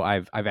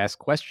 I've asked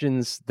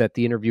questions that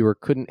the interviewer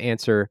couldn't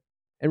answer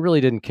and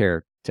really didn't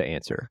care to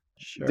answer.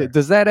 Sure.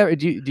 Does that ever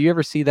do you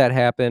ever see that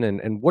happen?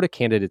 And what do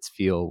candidates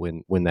feel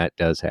when that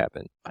does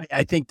happen?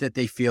 I think that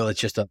they feel it's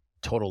just a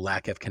total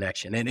lack of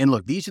connection. And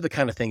look, these are the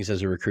kind of things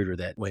as a recruiter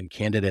that when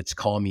candidates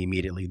call me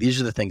immediately,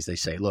 these are the things they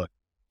say. Look,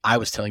 I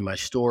was telling my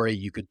story.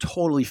 You could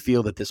totally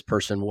feel that this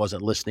person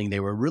wasn't listening. They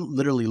were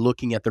literally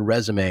looking at the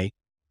resume,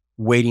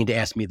 waiting to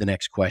ask me the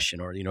next question,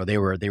 or they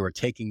were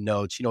taking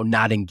notes,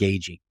 not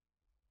engaging.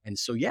 And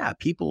so, yeah,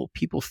 people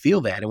feel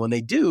that, and when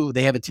they do,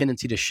 they have a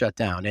tendency to shut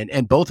down.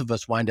 And both of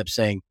us wind up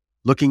saying,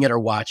 looking at our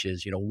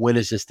watches, when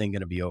is this thing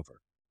going to be over?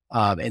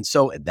 And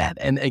so that,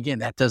 and again,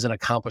 that doesn't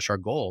accomplish our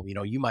goal.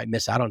 You might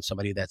miss out on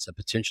somebody that's a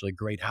potentially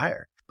great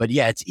hire. But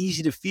yeah, it's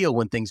easy to feel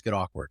when things get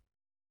awkward.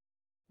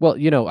 Well,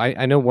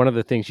 I know one of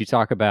the things you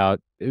talk about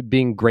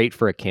being great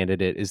for a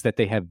candidate is that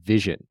they have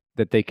vision,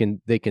 that they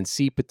can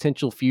see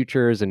potential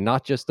futures and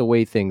not just the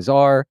way things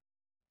are.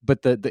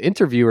 But the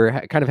interviewer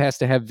kind of has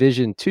to have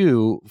vision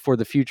too for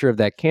the future of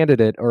that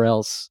candidate, or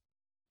else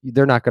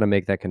they're not going to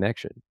make that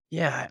connection.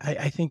 Yeah,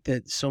 I think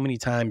that so many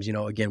times,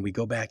 again, we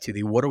go back to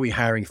the what are we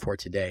hiring for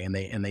today, and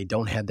they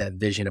don't have that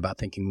vision about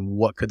thinking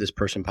what could this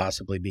person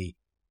possibly be.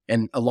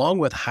 And along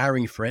with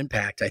hiring for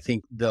impact, I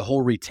think the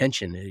whole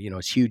retention,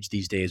 is huge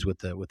these days with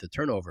the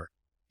turnover.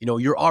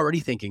 You're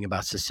already thinking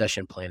about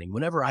succession planning.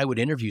 Whenever I would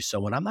interview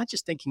someone, I'm not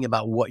just thinking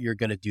about what you're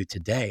going to do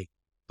today,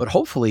 but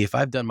hopefully, if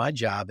I've done my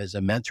job as a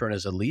mentor and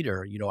as a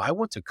leader, I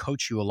want to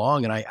coach you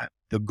along, and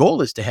the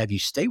goal is to have you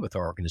stay with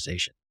our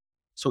organization.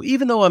 So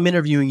even though I'm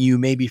interviewing you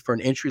maybe for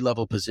an entry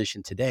level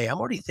position today, I'm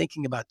already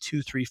thinking about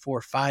 2, 3,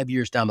 4, 5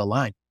 years down the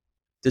line.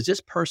 Does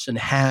this person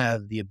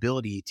have the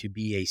ability to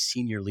be a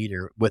senior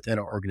leader within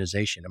our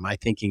organization? Am I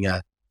thinking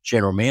a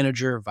general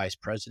manager, vice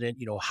president?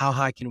 How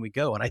high can we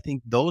go? And I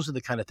think those are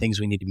the kind of things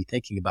we need to be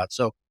thinking about.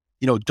 So,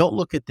 don't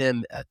look at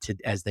them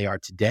as they are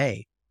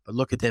today, but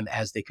look at them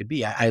as they could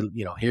be.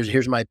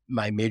 Here's my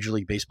Major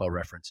League Baseball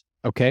reference.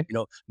 Okay.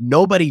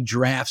 Nobody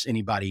drafts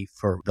anybody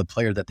for the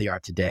player that they are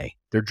today.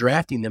 They're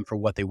drafting them for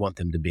what they want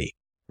them to be.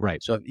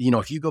 Right. So,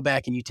 if you go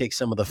back and you take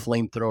some of the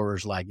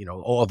flamethrowers like,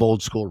 all of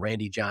old school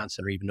Randy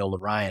Johnson or even Nolan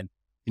Ryan,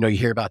 you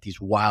hear about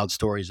these wild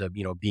stories of,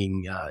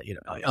 being,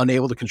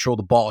 unable to control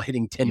the ball,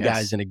 hitting 10 Yes.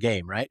 guys in a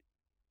game, right?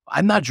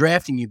 I'm not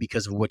drafting you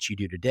because of what you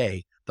do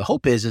today. The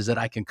hope is that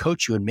I can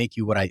coach you and make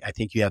you what I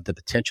think you have the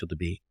potential to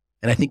be.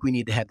 And I think we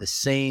need to have the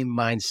same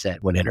mindset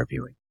when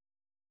interviewing.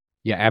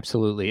 Yeah,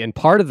 absolutely. And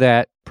part of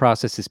that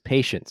process is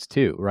patience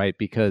too, right?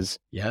 Because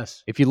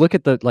Yes. if you look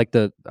at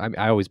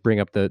I always bring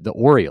up the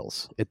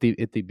Orioles at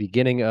the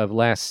beginning of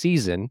last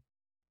season,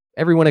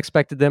 everyone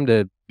expected them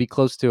to be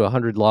close to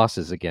 100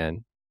 losses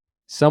again.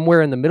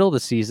 Somewhere in the middle of the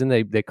season,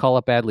 they call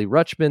up Adley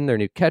Rutschman, their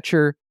new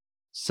catcher.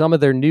 Some of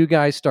their new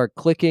guys start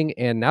clicking,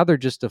 and now they're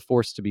just a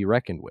force to be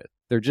reckoned with.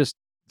 They're just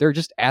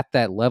at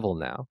that level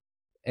now,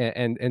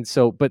 and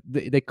so, but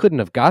they couldn't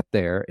have got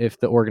there if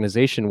the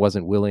organization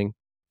wasn't willing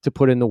to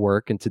put in the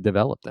work and to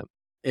develop them.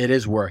 It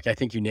is work. I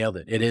think you nailed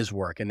it. It is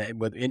work. And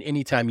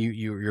anytime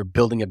you're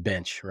building a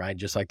bench, right?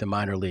 Just like the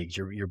minor leagues,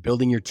 you're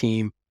building your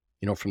team,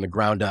 from the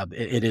ground up.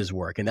 It is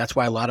work. And that's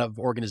why a lot of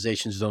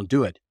organizations don't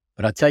do it.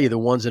 But I'll tell you, the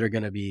ones that are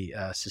going to be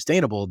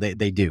sustainable,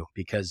 they do,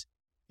 because,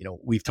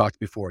 we've talked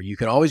before, you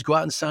can always go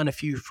out and sign a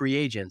few free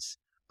agents,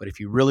 but if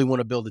you really want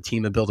to build a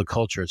team and build a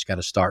culture, it's got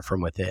to start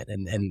from within.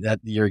 And that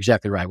you're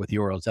exactly right with the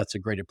Orioles. That's a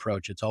great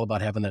approach. It's all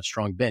about having that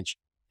strong bench.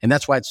 And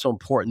that's why it's so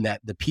important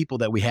that the people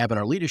that we have in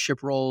our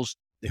leadership roles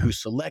who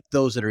select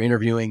those that are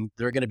interviewing,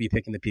 they're going to be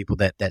picking the people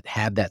that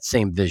have that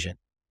same vision,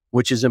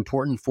 which is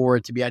important for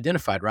it to be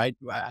identified, right?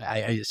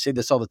 I say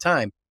this all the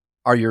time.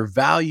 Are your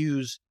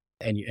values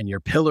and your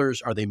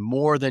pillars, are they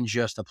more than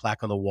just a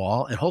plaque on the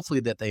wall? And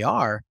hopefully that they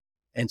are.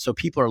 And so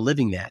people are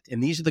living that.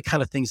 And these are the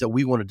kind of things that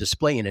we want to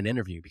display in an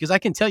interview. Because I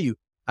can tell you,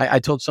 I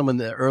told someone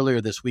that earlier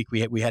this week,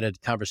 we had a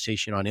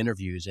conversation on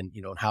interviews and,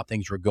 how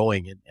things were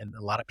going. And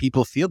a lot of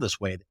people feel this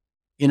way.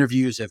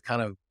 Interviews have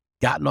kind of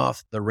gotten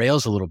off the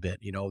rails a little bit.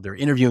 They're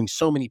interviewing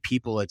so many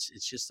people. It's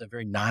just a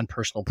very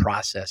non-personal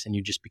process and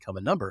you just become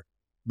a number.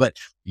 But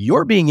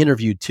you're being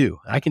interviewed too.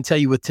 I can tell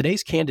you with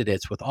today's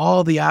candidates, with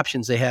all the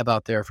options they have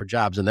out there for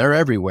jobs, and they're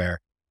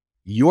everywhere,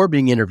 you're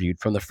being interviewed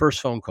from the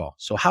first phone call.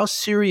 So how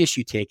serious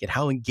you take it,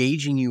 how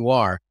engaging you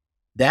are,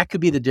 that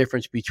could be the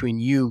difference between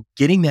you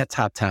getting that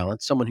top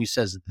talent, someone who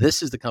says,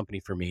 this is the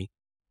company for me,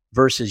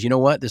 versus,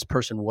 this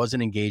person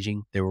wasn't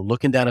engaging. They were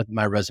looking down at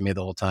my resume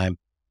the whole time,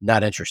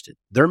 not interested.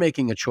 They're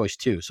making a choice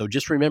too. So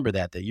just remember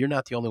that you're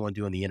not the only one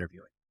doing the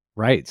interviewing.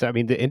 Right. So, I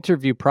mean, the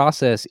interview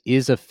process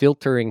is a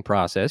filtering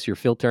process. You're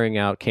filtering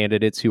out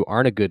candidates who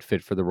aren't a good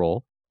fit for the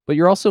role, but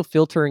you're also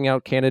filtering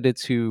out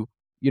candidates who,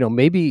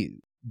 maybe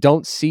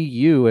don't see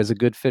you as a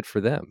good fit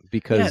for them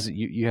because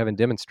you haven't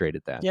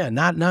demonstrated that. Yeah.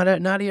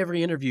 Not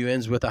every interview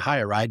ends with a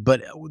hire, right?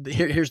 But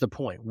here's the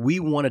point. We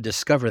want to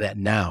discover that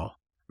now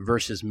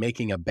versus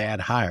making a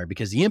bad hire,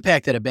 because the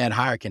impact that a bad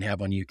hire can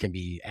have on you can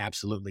be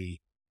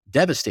absolutely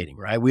devastating,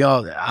 right?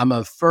 I'm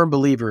a firm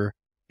believer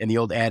in the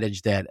old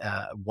adage that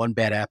one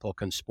bad apple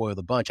can spoil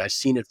the bunch. I've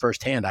seen it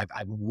firsthand. I've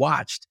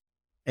watched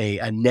a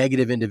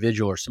negative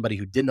individual or somebody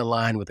who didn't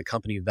align with the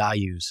company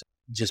values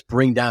just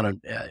bring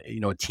down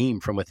a team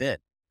from within.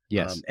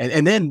 Yes.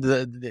 And then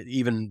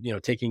even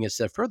taking a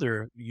step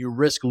further, you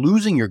risk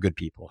losing your good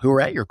people who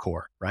are at your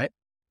core, right?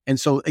 And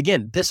so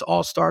again, this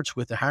all starts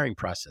with the hiring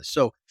process.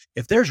 So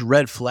if there's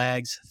red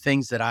flags,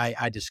 things that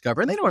I discover,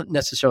 and they don't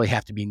necessarily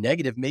have to be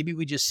negative, maybe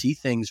we just see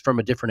things from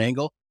a different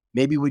angle.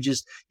 Maybe we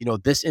just,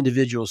 this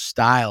individual's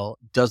style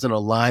doesn't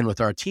align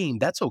with our team.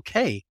 That's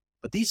okay.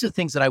 But these are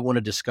things that I want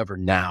to discover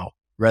now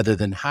rather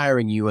than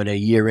hiring you in a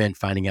year in,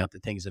 finding out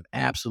that things have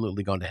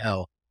absolutely gone to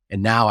hell.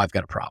 And now I've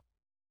got a problem.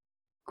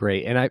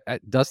 Great. And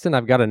Dustin,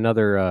 I've got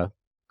another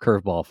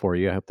curveball for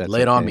you. I hope that's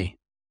Lay it on okay. me.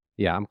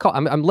 Yeah,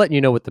 I'm letting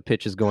you know what the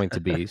pitch is going to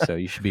be, so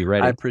you should be I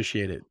ready.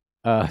 appreciate it.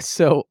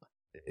 So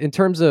in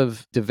terms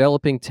of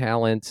developing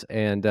talent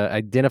and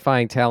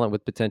identifying talent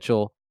with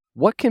potential,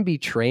 what can be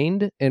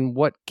trained and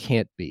what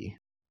can't be?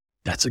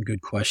 That's a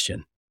good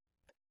question.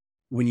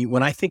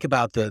 When I think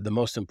about the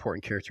most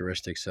important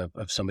characteristics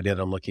of somebody that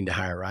I'm looking to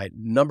hire, right?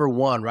 Number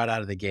one, right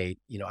out of the gate,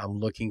 I'm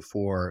looking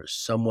for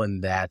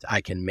someone that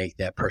I can make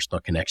that personal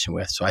connection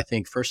with. So I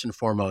think first and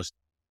foremost,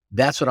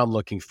 that's what I'm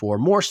looking for,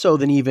 more so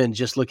than even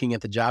just looking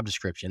at the job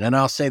description. And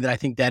I'll say that I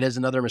think that is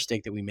another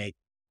mistake that we make.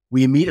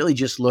 We immediately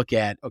just look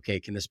at, okay,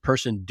 can this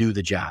person do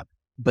the job?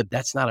 But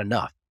that's not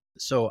enough.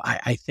 So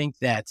I think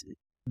that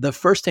the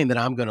first thing that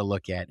I'm going to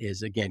look at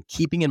is, again,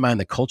 keeping in mind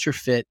the culture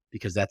fit,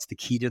 because that's the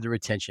key to the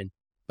retention.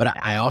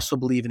 But I also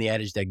believe in the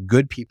adage that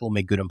good people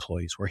make good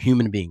employees. We're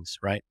human beings,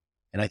 right?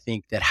 And I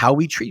think that how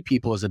we treat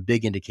people is a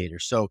big indicator.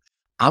 So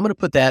I'm going to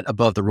put that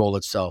above the role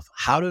itself.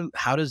 How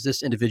does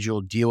this individual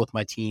deal with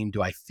my team?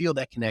 Do I feel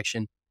that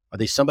connection? Are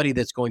they somebody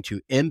that's going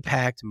to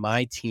impact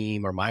my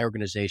team or my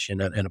organization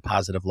in a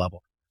positive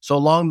level? So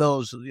along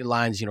those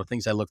lines,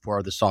 things I look for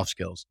are the soft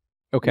skills.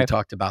 Okay. We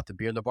talked about the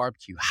beer and the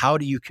barbecue. How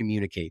do you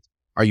communicate?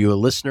 Are you a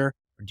listener?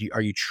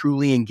 Are you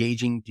truly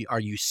engaging? Are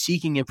you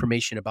seeking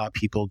information about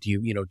people? Do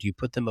you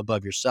put them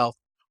above yourself?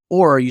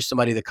 Or are you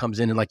somebody that comes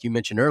in and, like you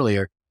mentioned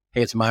earlier,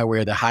 hey, it's my way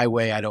or the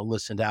highway, I don't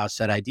listen to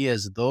outside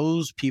ideas?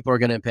 Those people are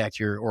going to impact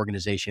your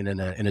organization in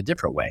a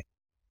different way.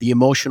 The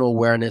emotional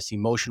awareness,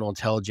 emotional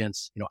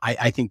intelligence,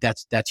 I think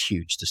that's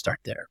huge to start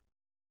there.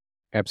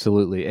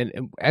 Absolutely.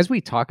 And as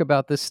we talk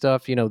about this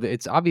stuff,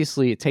 it's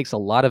obviously it takes a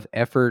lot of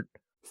effort,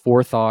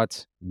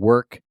 forethought,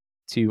 work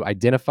to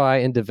identify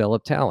and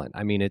develop talent.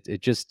 I mean,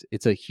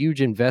 it's a huge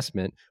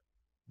investment,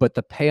 but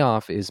the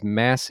payoff is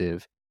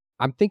massive.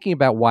 I'm thinking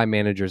about why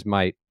managers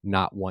might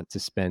not want to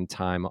spend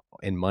time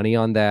and money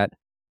on that.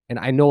 And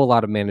I know a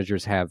lot of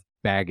managers have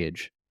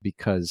baggage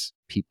because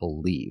people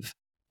leave.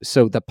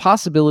 So the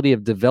possibility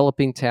of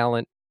developing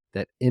talent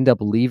that end up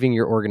leaving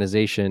your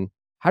organization,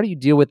 how do you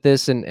deal with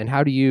this and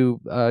how do you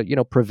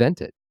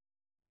prevent it?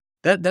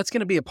 That's going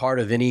to be a part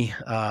of any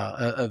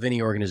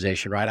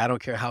organization, right? I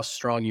don't care how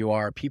strong you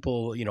are.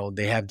 People,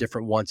 they have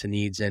different wants and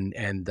needs, and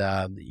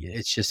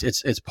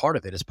it's part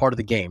of it. It's part of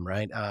the game,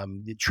 right?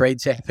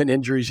 Trades happen,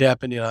 injuries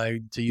happen. To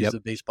use Yep. the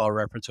baseball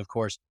reference, of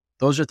course,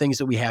 those are things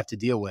that we have to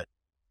deal with.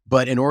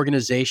 But an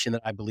organization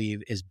that I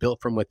believe is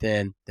built from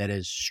within, that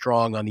is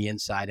strong on the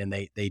inside, and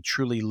they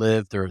truly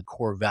live their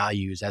core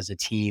values as a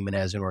team and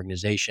as an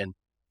organization.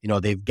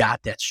 They've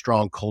got that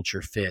strong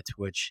culture fit,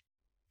 which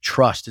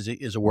trust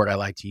is a word I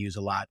like to use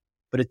a lot.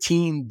 But a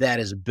team that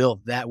is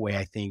built that way,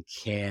 I think,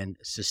 can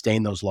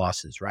sustain those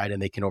losses, right?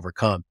 And they can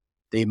overcome.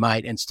 They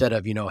might, instead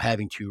of,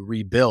 having to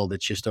rebuild,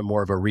 it's just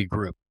more of a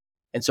regroup.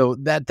 And so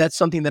that's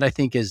something that I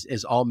think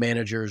is all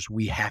managers,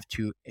 we have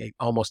to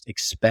almost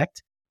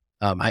expect.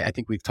 I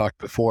think we've talked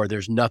before,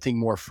 there's nothing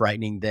more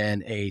frightening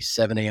than a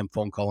 7 a.m.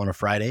 phone call on a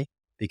Friday,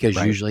 because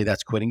Right. usually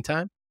that's quitting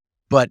time.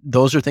 But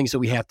those are things that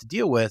we have to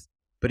deal with.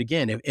 But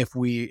again, if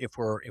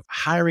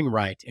hiring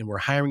right and we're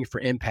hiring for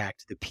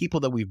impact, the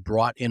people that we've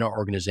brought in our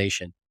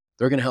organization,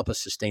 they're going to help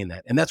us sustain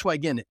that. And that's why,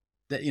 again,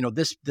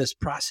 that this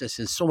process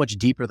is so much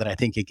deeper than I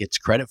think it gets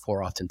credit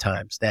for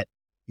oftentimes. That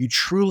you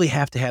truly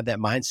have to have that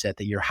mindset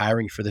that you're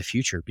hiring for the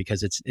future,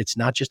 because it's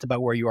not just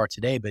about where you are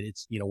today, but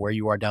it's where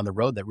you are down the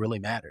road that really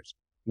matters,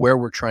 where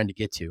we're trying to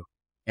get to.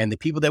 And the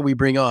people that we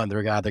bring on,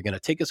 they're either going to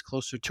take us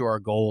closer to our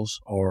goals,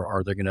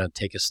 or they're going to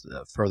take us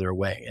further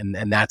away.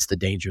 And that's the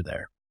danger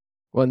there.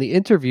 Well, and the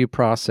interview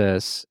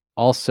process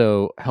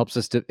also helps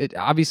us it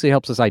obviously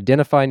helps us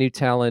identify new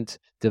talent,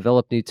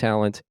 develop new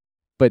talent,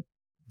 but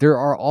there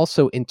are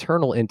also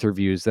internal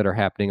interviews that are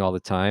happening all the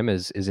time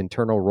as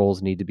internal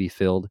roles need to be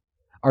filled.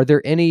 Are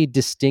there any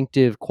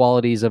distinctive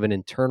qualities of an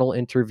internal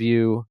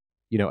interview,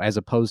 as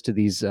opposed to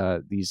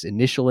these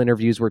initial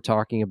interviews we're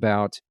talking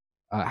about?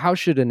 How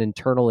should an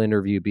internal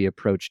interview be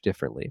approached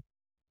differently?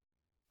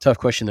 Tough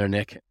question there,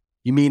 Nick.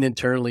 You mean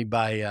internally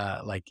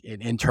by like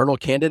an internal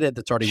candidate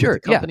that's already with Sure.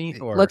 the Yeah. company,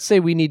 or Let's say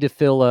we need to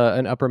fill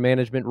an upper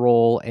management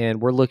role and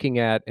we're looking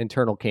at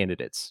internal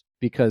candidates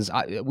because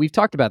we've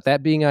talked about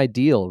that being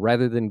ideal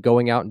rather than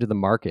going out into the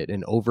market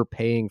and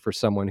overpaying for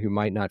someone who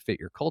might not fit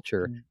your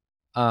culture.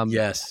 Um,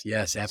 yes,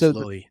 so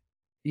absolutely.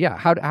 yeah,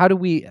 how do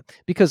we?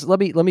 Because let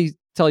me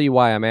tell you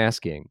why I'm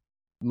asking.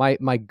 My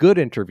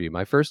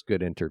first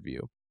good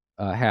interview,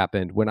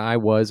 happened when I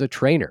was a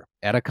trainer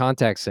at a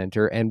contact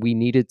center and we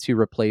needed to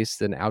replace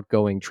an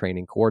outgoing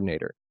training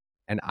coordinator.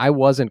 And I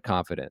wasn't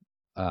confident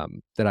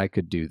that I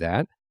could do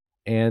that.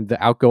 And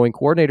the outgoing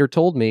coordinator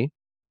told me,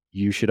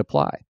 you should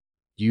apply.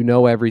 You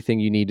know everything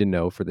you need to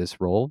know for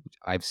this role.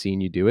 I've seen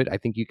you do it. I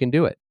think you can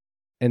do it.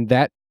 And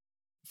that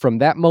from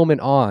that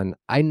moment on,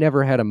 I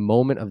never had a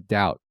moment of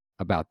doubt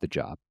about the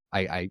job.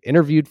 I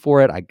interviewed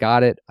for it. I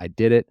got it. I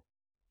did it.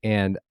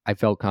 And I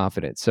felt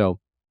confident. So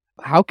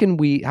how can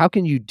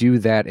you do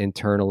that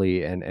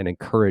internally and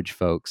encourage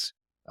folks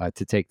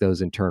to take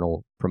those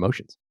internal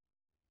promotions?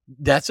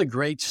 That's a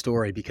great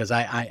story because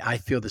I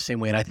feel the same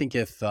way. And I think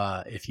if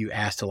you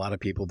asked a lot of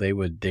people, they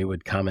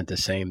would comment the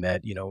same,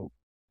 that,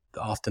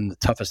 often the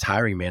toughest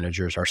hiring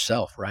managers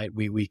ourselves, right?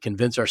 We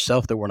convince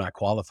ourselves that we're not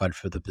qualified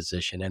for the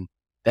position. And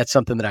that's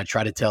something that I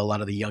try to tell a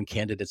lot of the young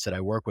candidates that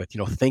I work with.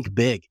 Think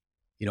big.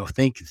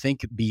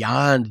 Think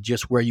beyond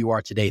just where you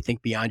are today.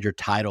 Think beyond your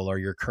title or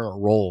your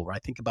current role,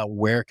 right? Think about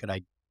where could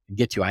I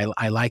get to.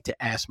 I like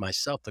to ask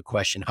myself the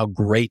question, how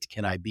great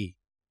can I be?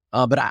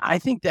 But I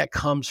think that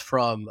comes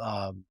from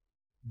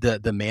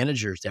the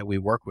managers that we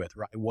work with,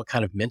 right? What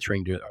kind of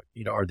mentoring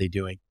are they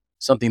doing?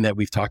 Something that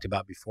we've talked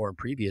about before in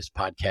previous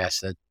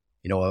podcasts, that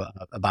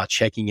about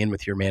checking in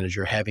with your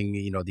manager, having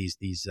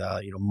these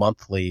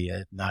monthly,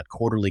 not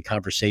quarterly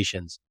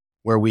conversations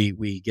where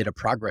we get a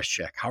progress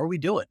check. How are we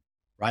doing?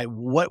 Right?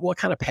 What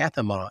kind of path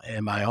am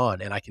I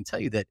on? And I can tell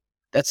you that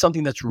that's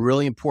something that's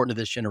really important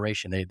to this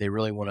generation. They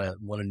really want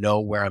to know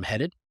where I'm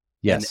headed.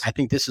 And Yes. I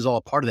think this is all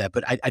a part of that.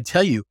 But I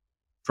tell you,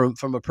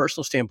 from a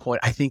personal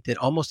standpoint, I think that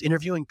almost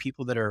interviewing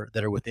people that are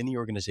within the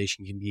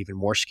organization can be even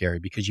more scary,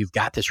 because you've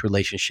got this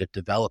relationship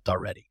developed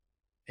already,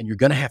 and you're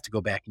going to have to go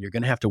back and you're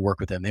going to have to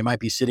work with them. They might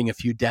be sitting a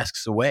few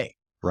desks away,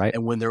 Right.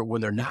 and when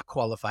they're not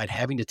qualified,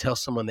 having to tell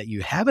someone that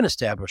you have an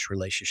established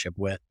relationship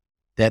with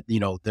that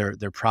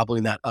they're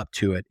probably not up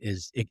to it,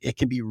 it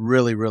can be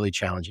really, really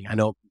challenging. I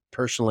know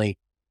personally,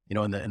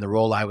 in the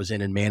role I was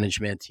in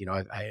management,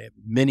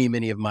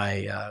 many of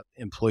my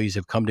employees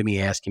have come to me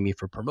asking me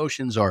for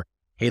promotions, or,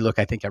 hey, look,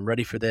 I think I'm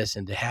ready for this.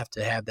 And to have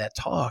that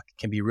talk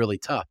can be really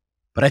tough.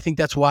 But I think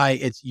that's why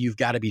you've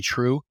got to be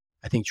true.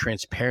 I think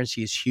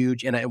transparency is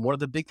huge. And one of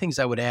the big things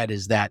I would add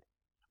is that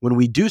when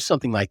we do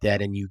something like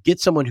that and you get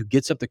someone who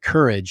gets up the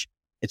courage,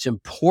 it's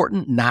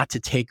important not to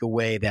take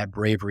away that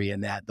bravery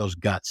and those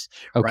guts,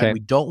 right? Okay.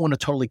 We don't want to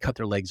totally cut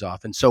their legs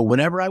off. And so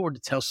whenever I were to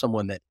tell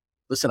someone that,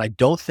 listen, I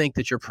don't think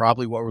that you're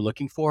probably what we're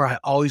looking for, I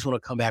always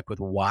want to come back with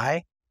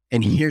why,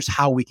 and here's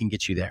how we can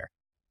get you there.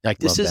 Like,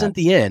 this Love that. isn't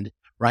the end,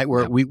 right?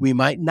 Where Yep. we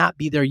might not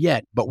be there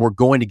yet, but we're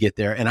going to get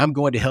there, and I'm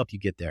going to help you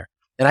get there.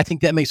 And I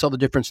think that makes all the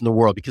difference in the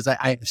world, because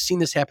I've seen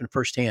this happen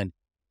firsthand,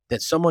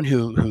 that someone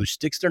who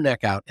sticks their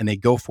neck out and they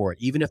go for it,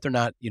 even if they're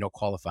not,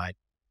 qualified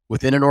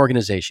within an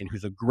organization,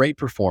 who's a great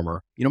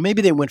performer,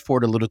 maybe they went for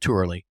it a little too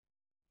early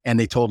and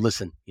they told,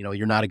 listen,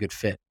 you're not a good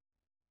fit.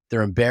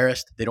 They're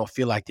embarrassed. They don't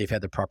feel like they've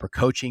had the proper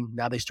coaching.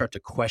 Now they start to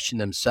question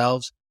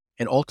themselves,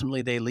 and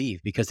ultimately they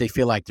leave because they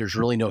feel like there's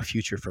really no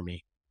future for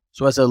me.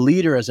 So as a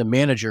leader, as a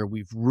manager,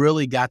 we've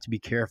really got to be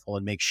careful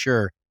and make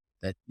sure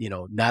that,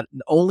 not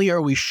only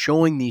are we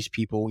showing these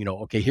people,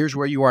 okay, here's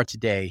where you are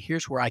today,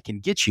 here's where I can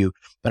get you,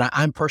 but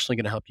I'm personally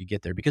going to help you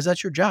get there, because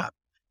that's your job.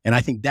 And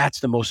I think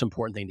that's the most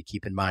important thing to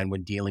keep in mind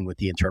when dealing with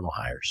the internal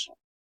hires.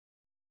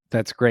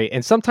 That's great.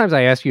 And sometimes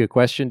I ask you a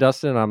question,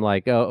 Dustin, and I'm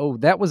like, oh,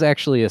 that was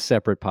actually a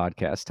separate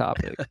podcast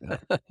topic.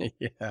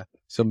 Yeah.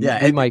 So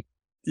Yeah. we might,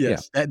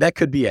 Yes. That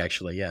could be,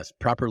 actually, yes.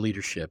 Proper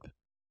leadership.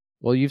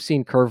 well, you've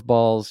seen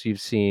curveballs,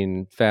 you've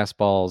seen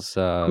fastballs,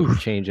 Oof.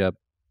 change up.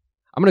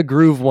 I'm going to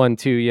groove one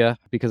to you,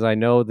 because I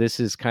know this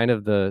is kind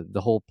of the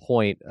whole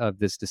point of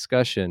this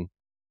discussion.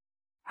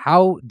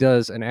 How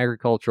does an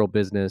agricultural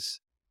business,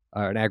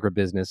 or an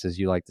agribusiness, as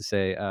you like to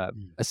say,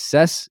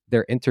 assess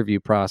their interview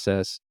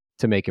process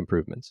to make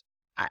improvements?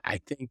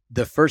 I think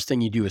the first thing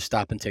you do is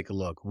stop and take a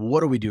look.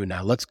 What are we doing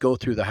now? Let's go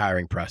through the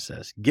hiring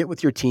process. Get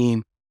with your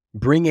team,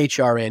 bring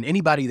HR in,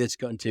 anybody that's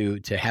going to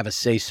have a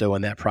say-so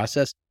in that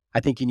process. I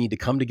think you need to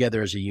come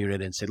together as a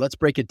unit and say, let's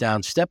break it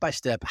down step by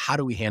step. How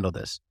do we handle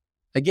this?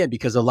 Again,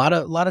 because a lot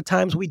of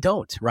times we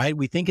don't, right?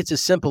 We think it's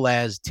as simple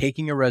as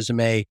taking a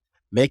resume,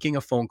 making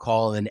a phone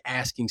call, and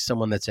asking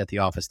someone that's at the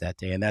office that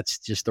day. And that's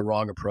just the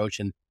wrong approach.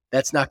 And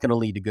that's not going to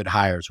lead to good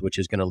hires, which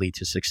is going to lead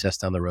to success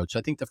down the road. So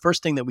I think the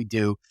first thing that we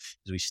do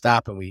is we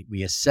stop and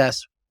we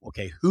assess,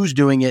 okay, who's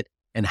doing it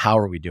and how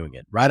are we doing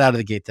it? Right out of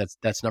the gate,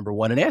 that's number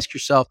one. And ask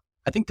yourself,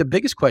 I think the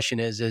biggest question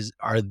is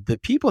are the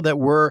people that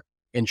we're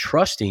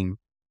entrusting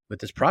with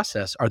this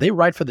process, are they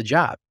right for the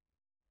job?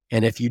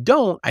 And if you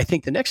don't, I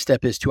think the next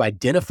step is to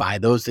identify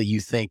those that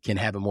you think can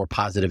have a more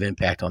positive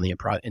impact on the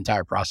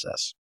entire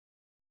process.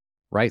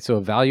 Right. So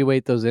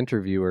evaluate those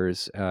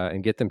interviewers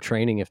and get them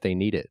training if they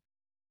need it.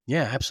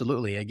 Yeah,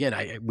 absolutely.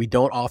 Again, we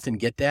don't often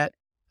get that.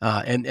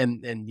 And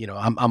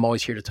I'm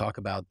always here to talk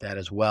about that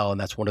as well. And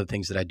that's one of the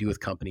things that I do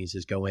with companies,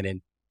 is go in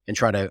and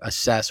try to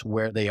assess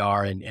where they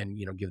are and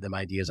give them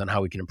ideas on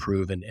how we can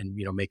improve and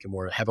make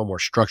have a more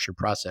structured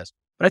process.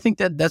 But I think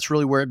that's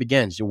really where it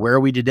begins. Where are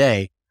we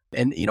today?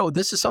 And,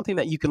 this is something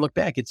that you can look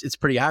back. It's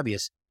pretty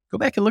obvious. Go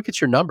back and look at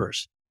your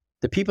numbers.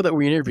 The people that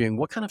we're interviewing,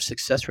 what kind of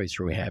success rates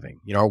are we having?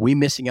 Are we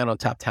missing out on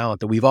top talent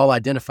that we've all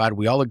identified?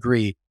 We all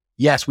agree,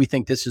 yes, we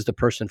think this is the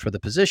person for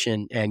the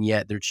position, and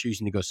yet they're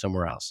choosing to go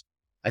somewhere else.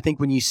 I think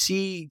when you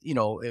see,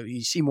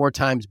 you see more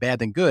times bad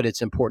than good,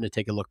 it's important to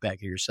take a look back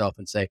at yourself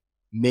and say,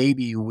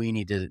 maybe we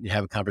need to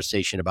have a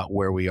conversation about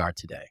where we are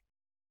today.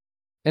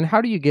 And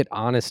how do you get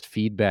honest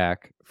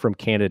feedback from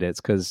candidates?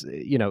 Because,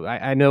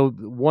 I know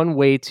one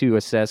way to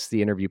assess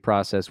the interview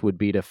process would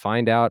be to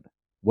find out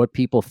what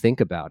people think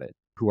about it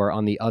who are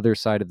on the other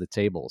side of the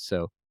table.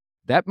 So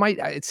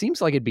it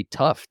seems like it'd be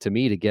tough to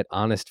me to get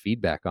honest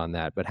feedback on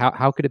that. But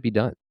how could it be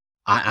done?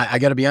 I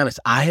got to be honest,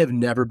 I have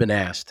never been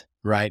asked,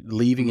 right,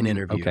 leaving an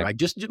interview, okay. right?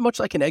 Just much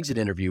like an exit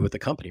interview with the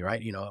company,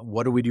 right?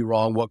 What do we do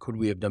wrong? What could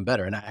we have done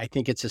better? And I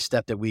think it's a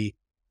step that we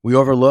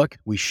overlook.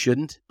 We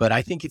shouldn't. But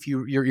I think if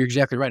you're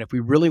exactly right. If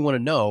we really want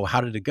to know how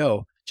did it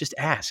go, just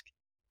ask,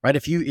 right?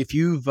 If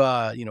you've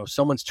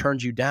someone's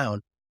turned you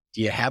down,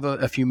 do you have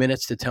a few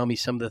minutes to tell me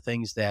some of the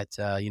things that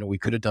we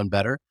could have done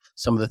better?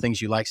 Some of the things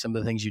you like, some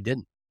of the things you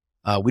didn't.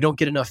 We don't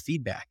get enough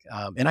feedback,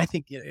 and I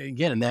think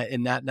again,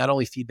 in that not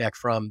only feedback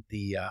from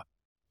the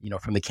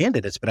from the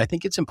candidates, but I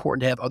think it's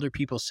important to have other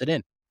people sit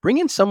in. Bring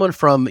in someone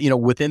from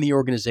within the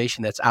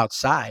organization that's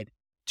outside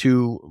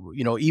to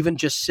even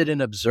just sit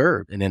and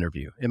observe an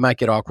interview. It might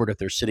get awkward if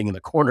they're sitting in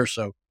the corner,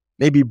 so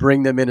maybe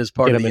bring them in as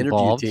part of the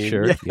interview team.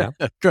 Sure, yeah.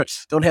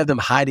 Don't have them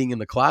hiding in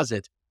the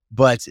closet,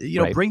 but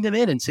Right. bring them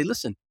in and say,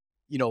 listen,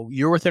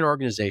 you're within our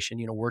organization.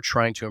 We're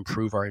trying to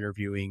improve our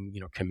interviewing,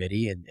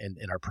 committee and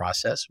our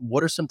process.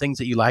 What are some things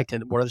that you liked,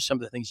 and what are some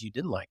of the things you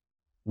didn't like?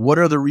 What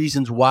are the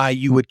reasons why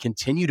you would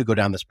continue to go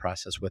down this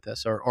process with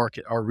us,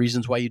 or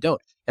reasons why you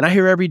don't? And I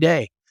hear every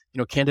day,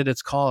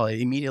 candidates call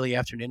immediately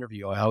after an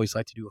interview. I always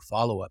like to do a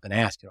follow up and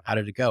ask, how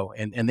did it go?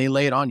 And they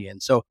lay it on you.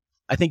 And so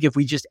I think if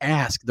we just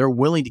ask, they're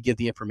willing to give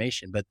the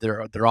information, but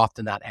they're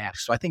often not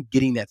asked. So I think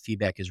getting that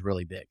feedback is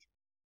really big.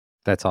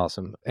 That's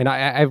awesome. And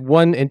I have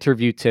one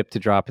interview tip to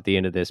drop at the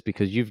end of this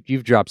because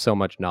you've dropped so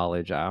much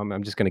knowledge.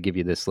 I'm just going to give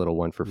you this little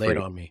one for free. Lay it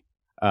on me.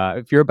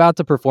 If you're about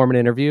to perform an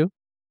interview,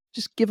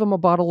 just give them a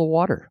bottle of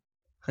water.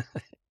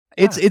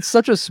 It's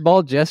such a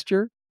small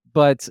gesture,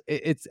 but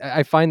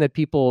I find that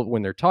people,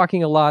 when they're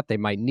talking a lot, they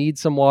might need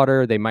some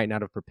water. They might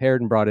not have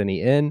prepared and brought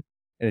any in,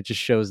 and it just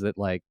shows that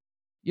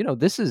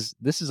this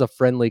is a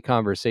friendly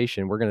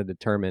conversation. We're going to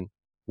determine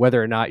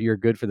whether or not you're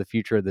good for the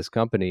future of this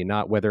company,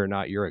 not whether or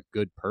not you're a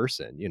good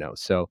person.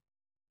 So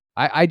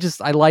I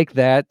like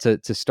that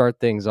to start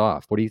things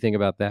off. What do you think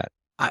about that?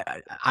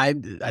 I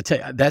tell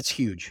you, that's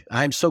huge.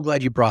 I'm so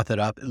glad you brought that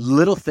up.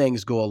 Little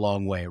things go a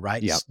long way,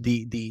 right? Yeah.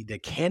 The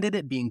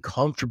candidate being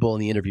comfortable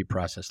in the interview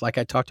process, like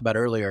I talked about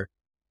earlier,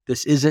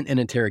 this isn't an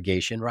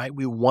interrogation, right?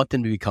 We want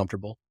them to be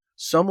comfortable.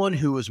 Someone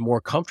who is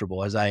more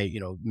comfortable, as I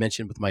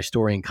mentioned with my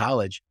story in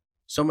college,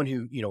 someone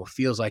who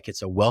feels like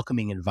it's a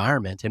welcoming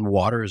environment, and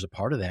water is a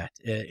part of that,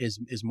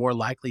 is more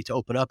likely to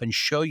open up and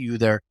show you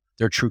their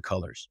true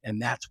colors,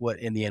 and that's what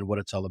in the end what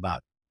it's all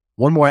about.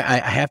 One more, I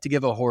have to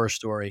give a horror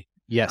story.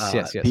 Yes.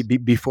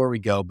 Before we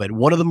go, but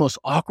one of the most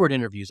awkward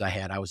interviews I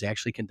had, I was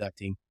actually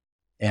conducting,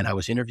 and I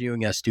was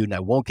interviewing a student. I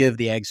won't give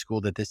the ag school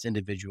that this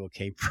individual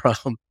came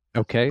from.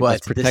 Okay, but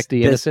let's protect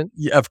the innocent.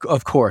 Yeah,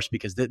 of course,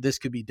 because this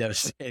could be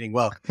devastating.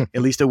 Well,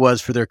 at least it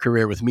was for their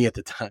career with me at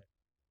the time.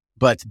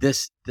 But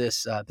this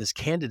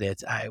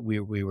candidate, we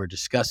were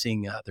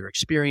discussing their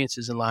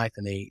experiences in life,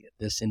 and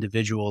this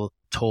individual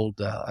told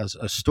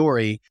a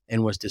story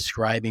and was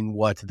describing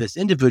what this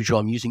individual,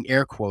 I'm using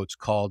air quotes,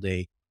 called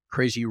a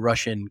crazy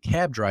Russian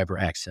cab driver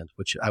accent,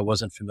 which I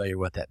wasn't familiar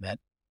what that meant.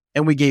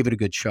 And we gave it a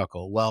good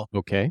chuckle. Well,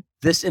 okay.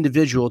 This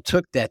individual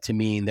took that to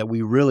mean that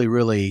we really,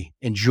 really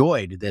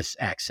enjoyed this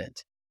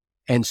accent.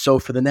 And so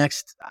for the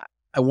next,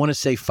 I want to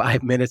say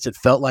 5 minutes, it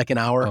felt like an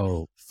hour.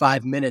 Oh.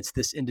 5 minutes,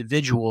 this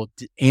individual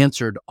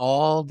answered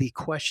all the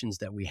questions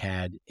that we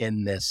had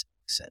in this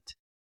accent.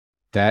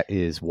 That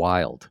is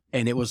wild.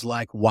 And it was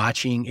like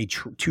watching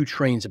two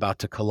trains about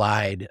to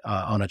collide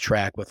on a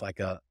track with like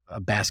a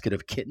basket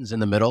of kittens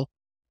in the middle.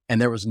 And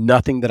there was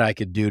nothing that I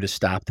could do to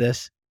stop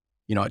this.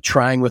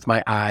 Trying with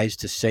my eyes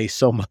to say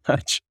so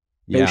much,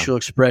 facial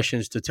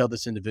expressions to tell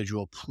this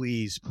individual,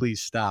 please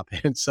stop.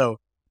 And so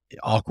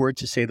awkward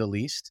to say the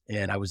least.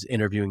 And I was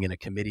interviewing in a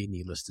committee,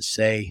 needless to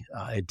say,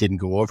 it didn't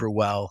go over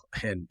well.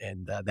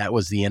 And that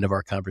was the end of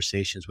our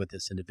conversations with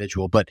this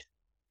individual. But,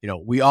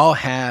 we all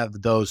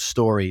have those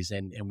stories,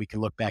 and we can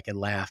look back and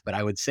laugh. But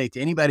I would say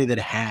to anybody that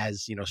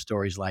has,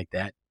 stories like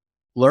that,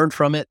 learn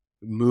from it,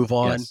 move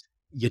on. Yes.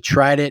 You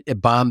tried it,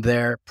 it bombed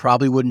there,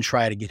 probably wouldn't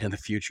try it again in the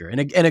future. And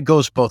it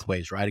goes both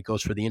ways, right? It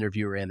goes for the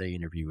interviewer and the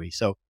interviewee.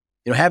 So,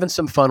 having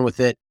some fun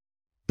with it,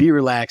 be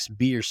relaxed,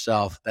 be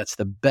yourself. That's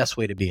the best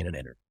way to be in an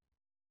interview.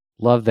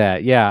 Love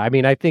that. Yeah. I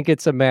mean, I think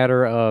it's a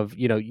matter of,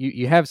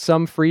 you have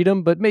some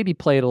freedom, but maybe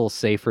play it a little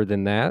safer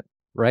than that,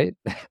 right?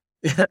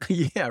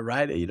 Yeah,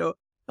 right.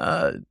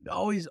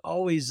 Always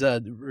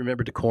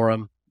remember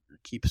decorum.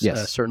 Keep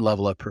a certain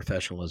level of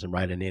professionalism,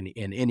 right? In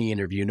any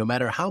interview, no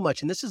matter how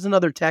much. And this is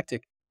another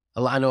tactic.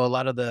 I know a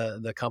lot of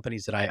the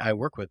companies that I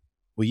work with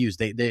will use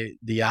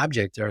the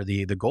object or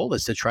the goal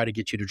is to try to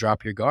get you to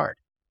drop your guard.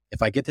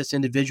 If I get this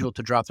individual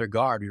to drop their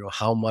guard,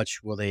 how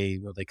much will they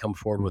come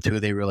forward with who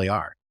they really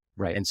are?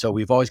 Right. And so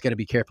we've always got to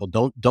be careful.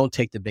 Don't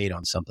take the bait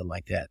on something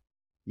like that.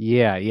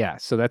 Yeah, yeah.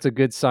 So that's a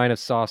good sign of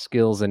soft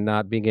skills and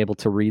not being able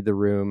to read the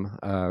room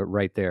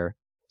right there.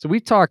 So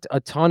we've talked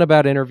a ton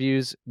about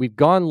interviews. We've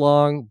gone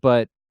long,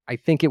 but I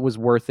think it was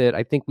worth it.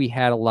 I think we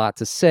had a lot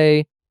to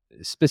say,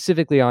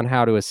 specifically on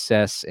how to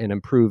assess and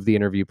improve the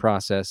interview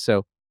process.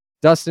 So,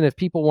 Dustin, if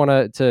people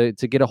want to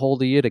get a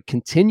hold of you to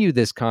continue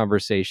this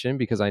conversation,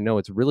 because I know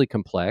it's really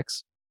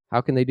complex,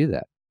 how can they do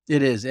that?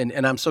 It is,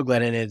 and I'm so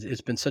glad, and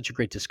it's been such a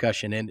great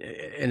discussion, and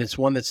it's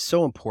one that's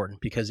so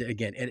important because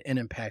again, it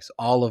impacts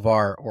all of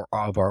our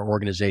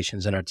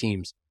organizations and our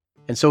teams.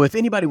 And so, if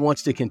anybody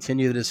wants to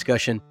continue the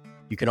discussion,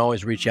 you can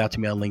always reach out to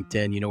me on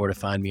LinkedIn. You know where to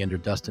find me under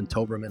Dustin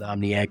Toberman,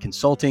 OmniAg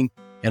Consulting,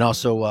 and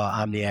also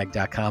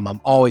OmniAg.com.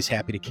 I'm always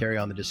happy to carry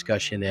on the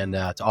discussion and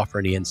to offer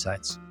any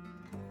insights.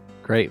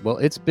 Great. Well,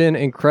 it's been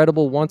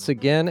incredible once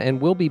again, and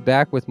we'll be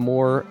back with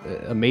more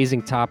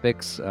amazing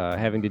topics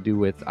having to do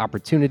with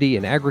opportunity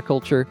in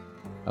agriculture.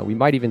 We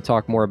might even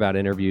talk more about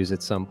interviews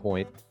at some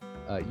point.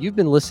 You've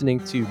been listening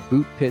to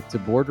Boot Pit to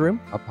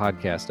Boardroom, a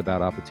podcast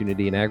about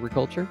opportunity in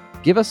agriculture.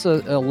 Give us a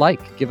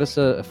like, give us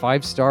a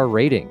 5-star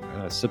rating,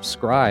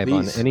 subscribe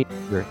Please. on any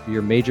of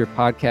your major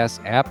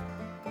podcast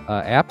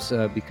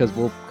apps because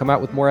we'll come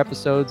out with more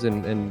episodes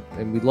and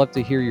we'd love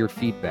to hear your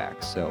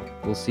feedback. So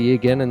we'll see you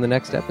again in the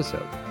next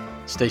episode.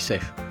 Stay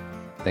safe.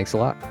 Thanks a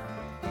lot.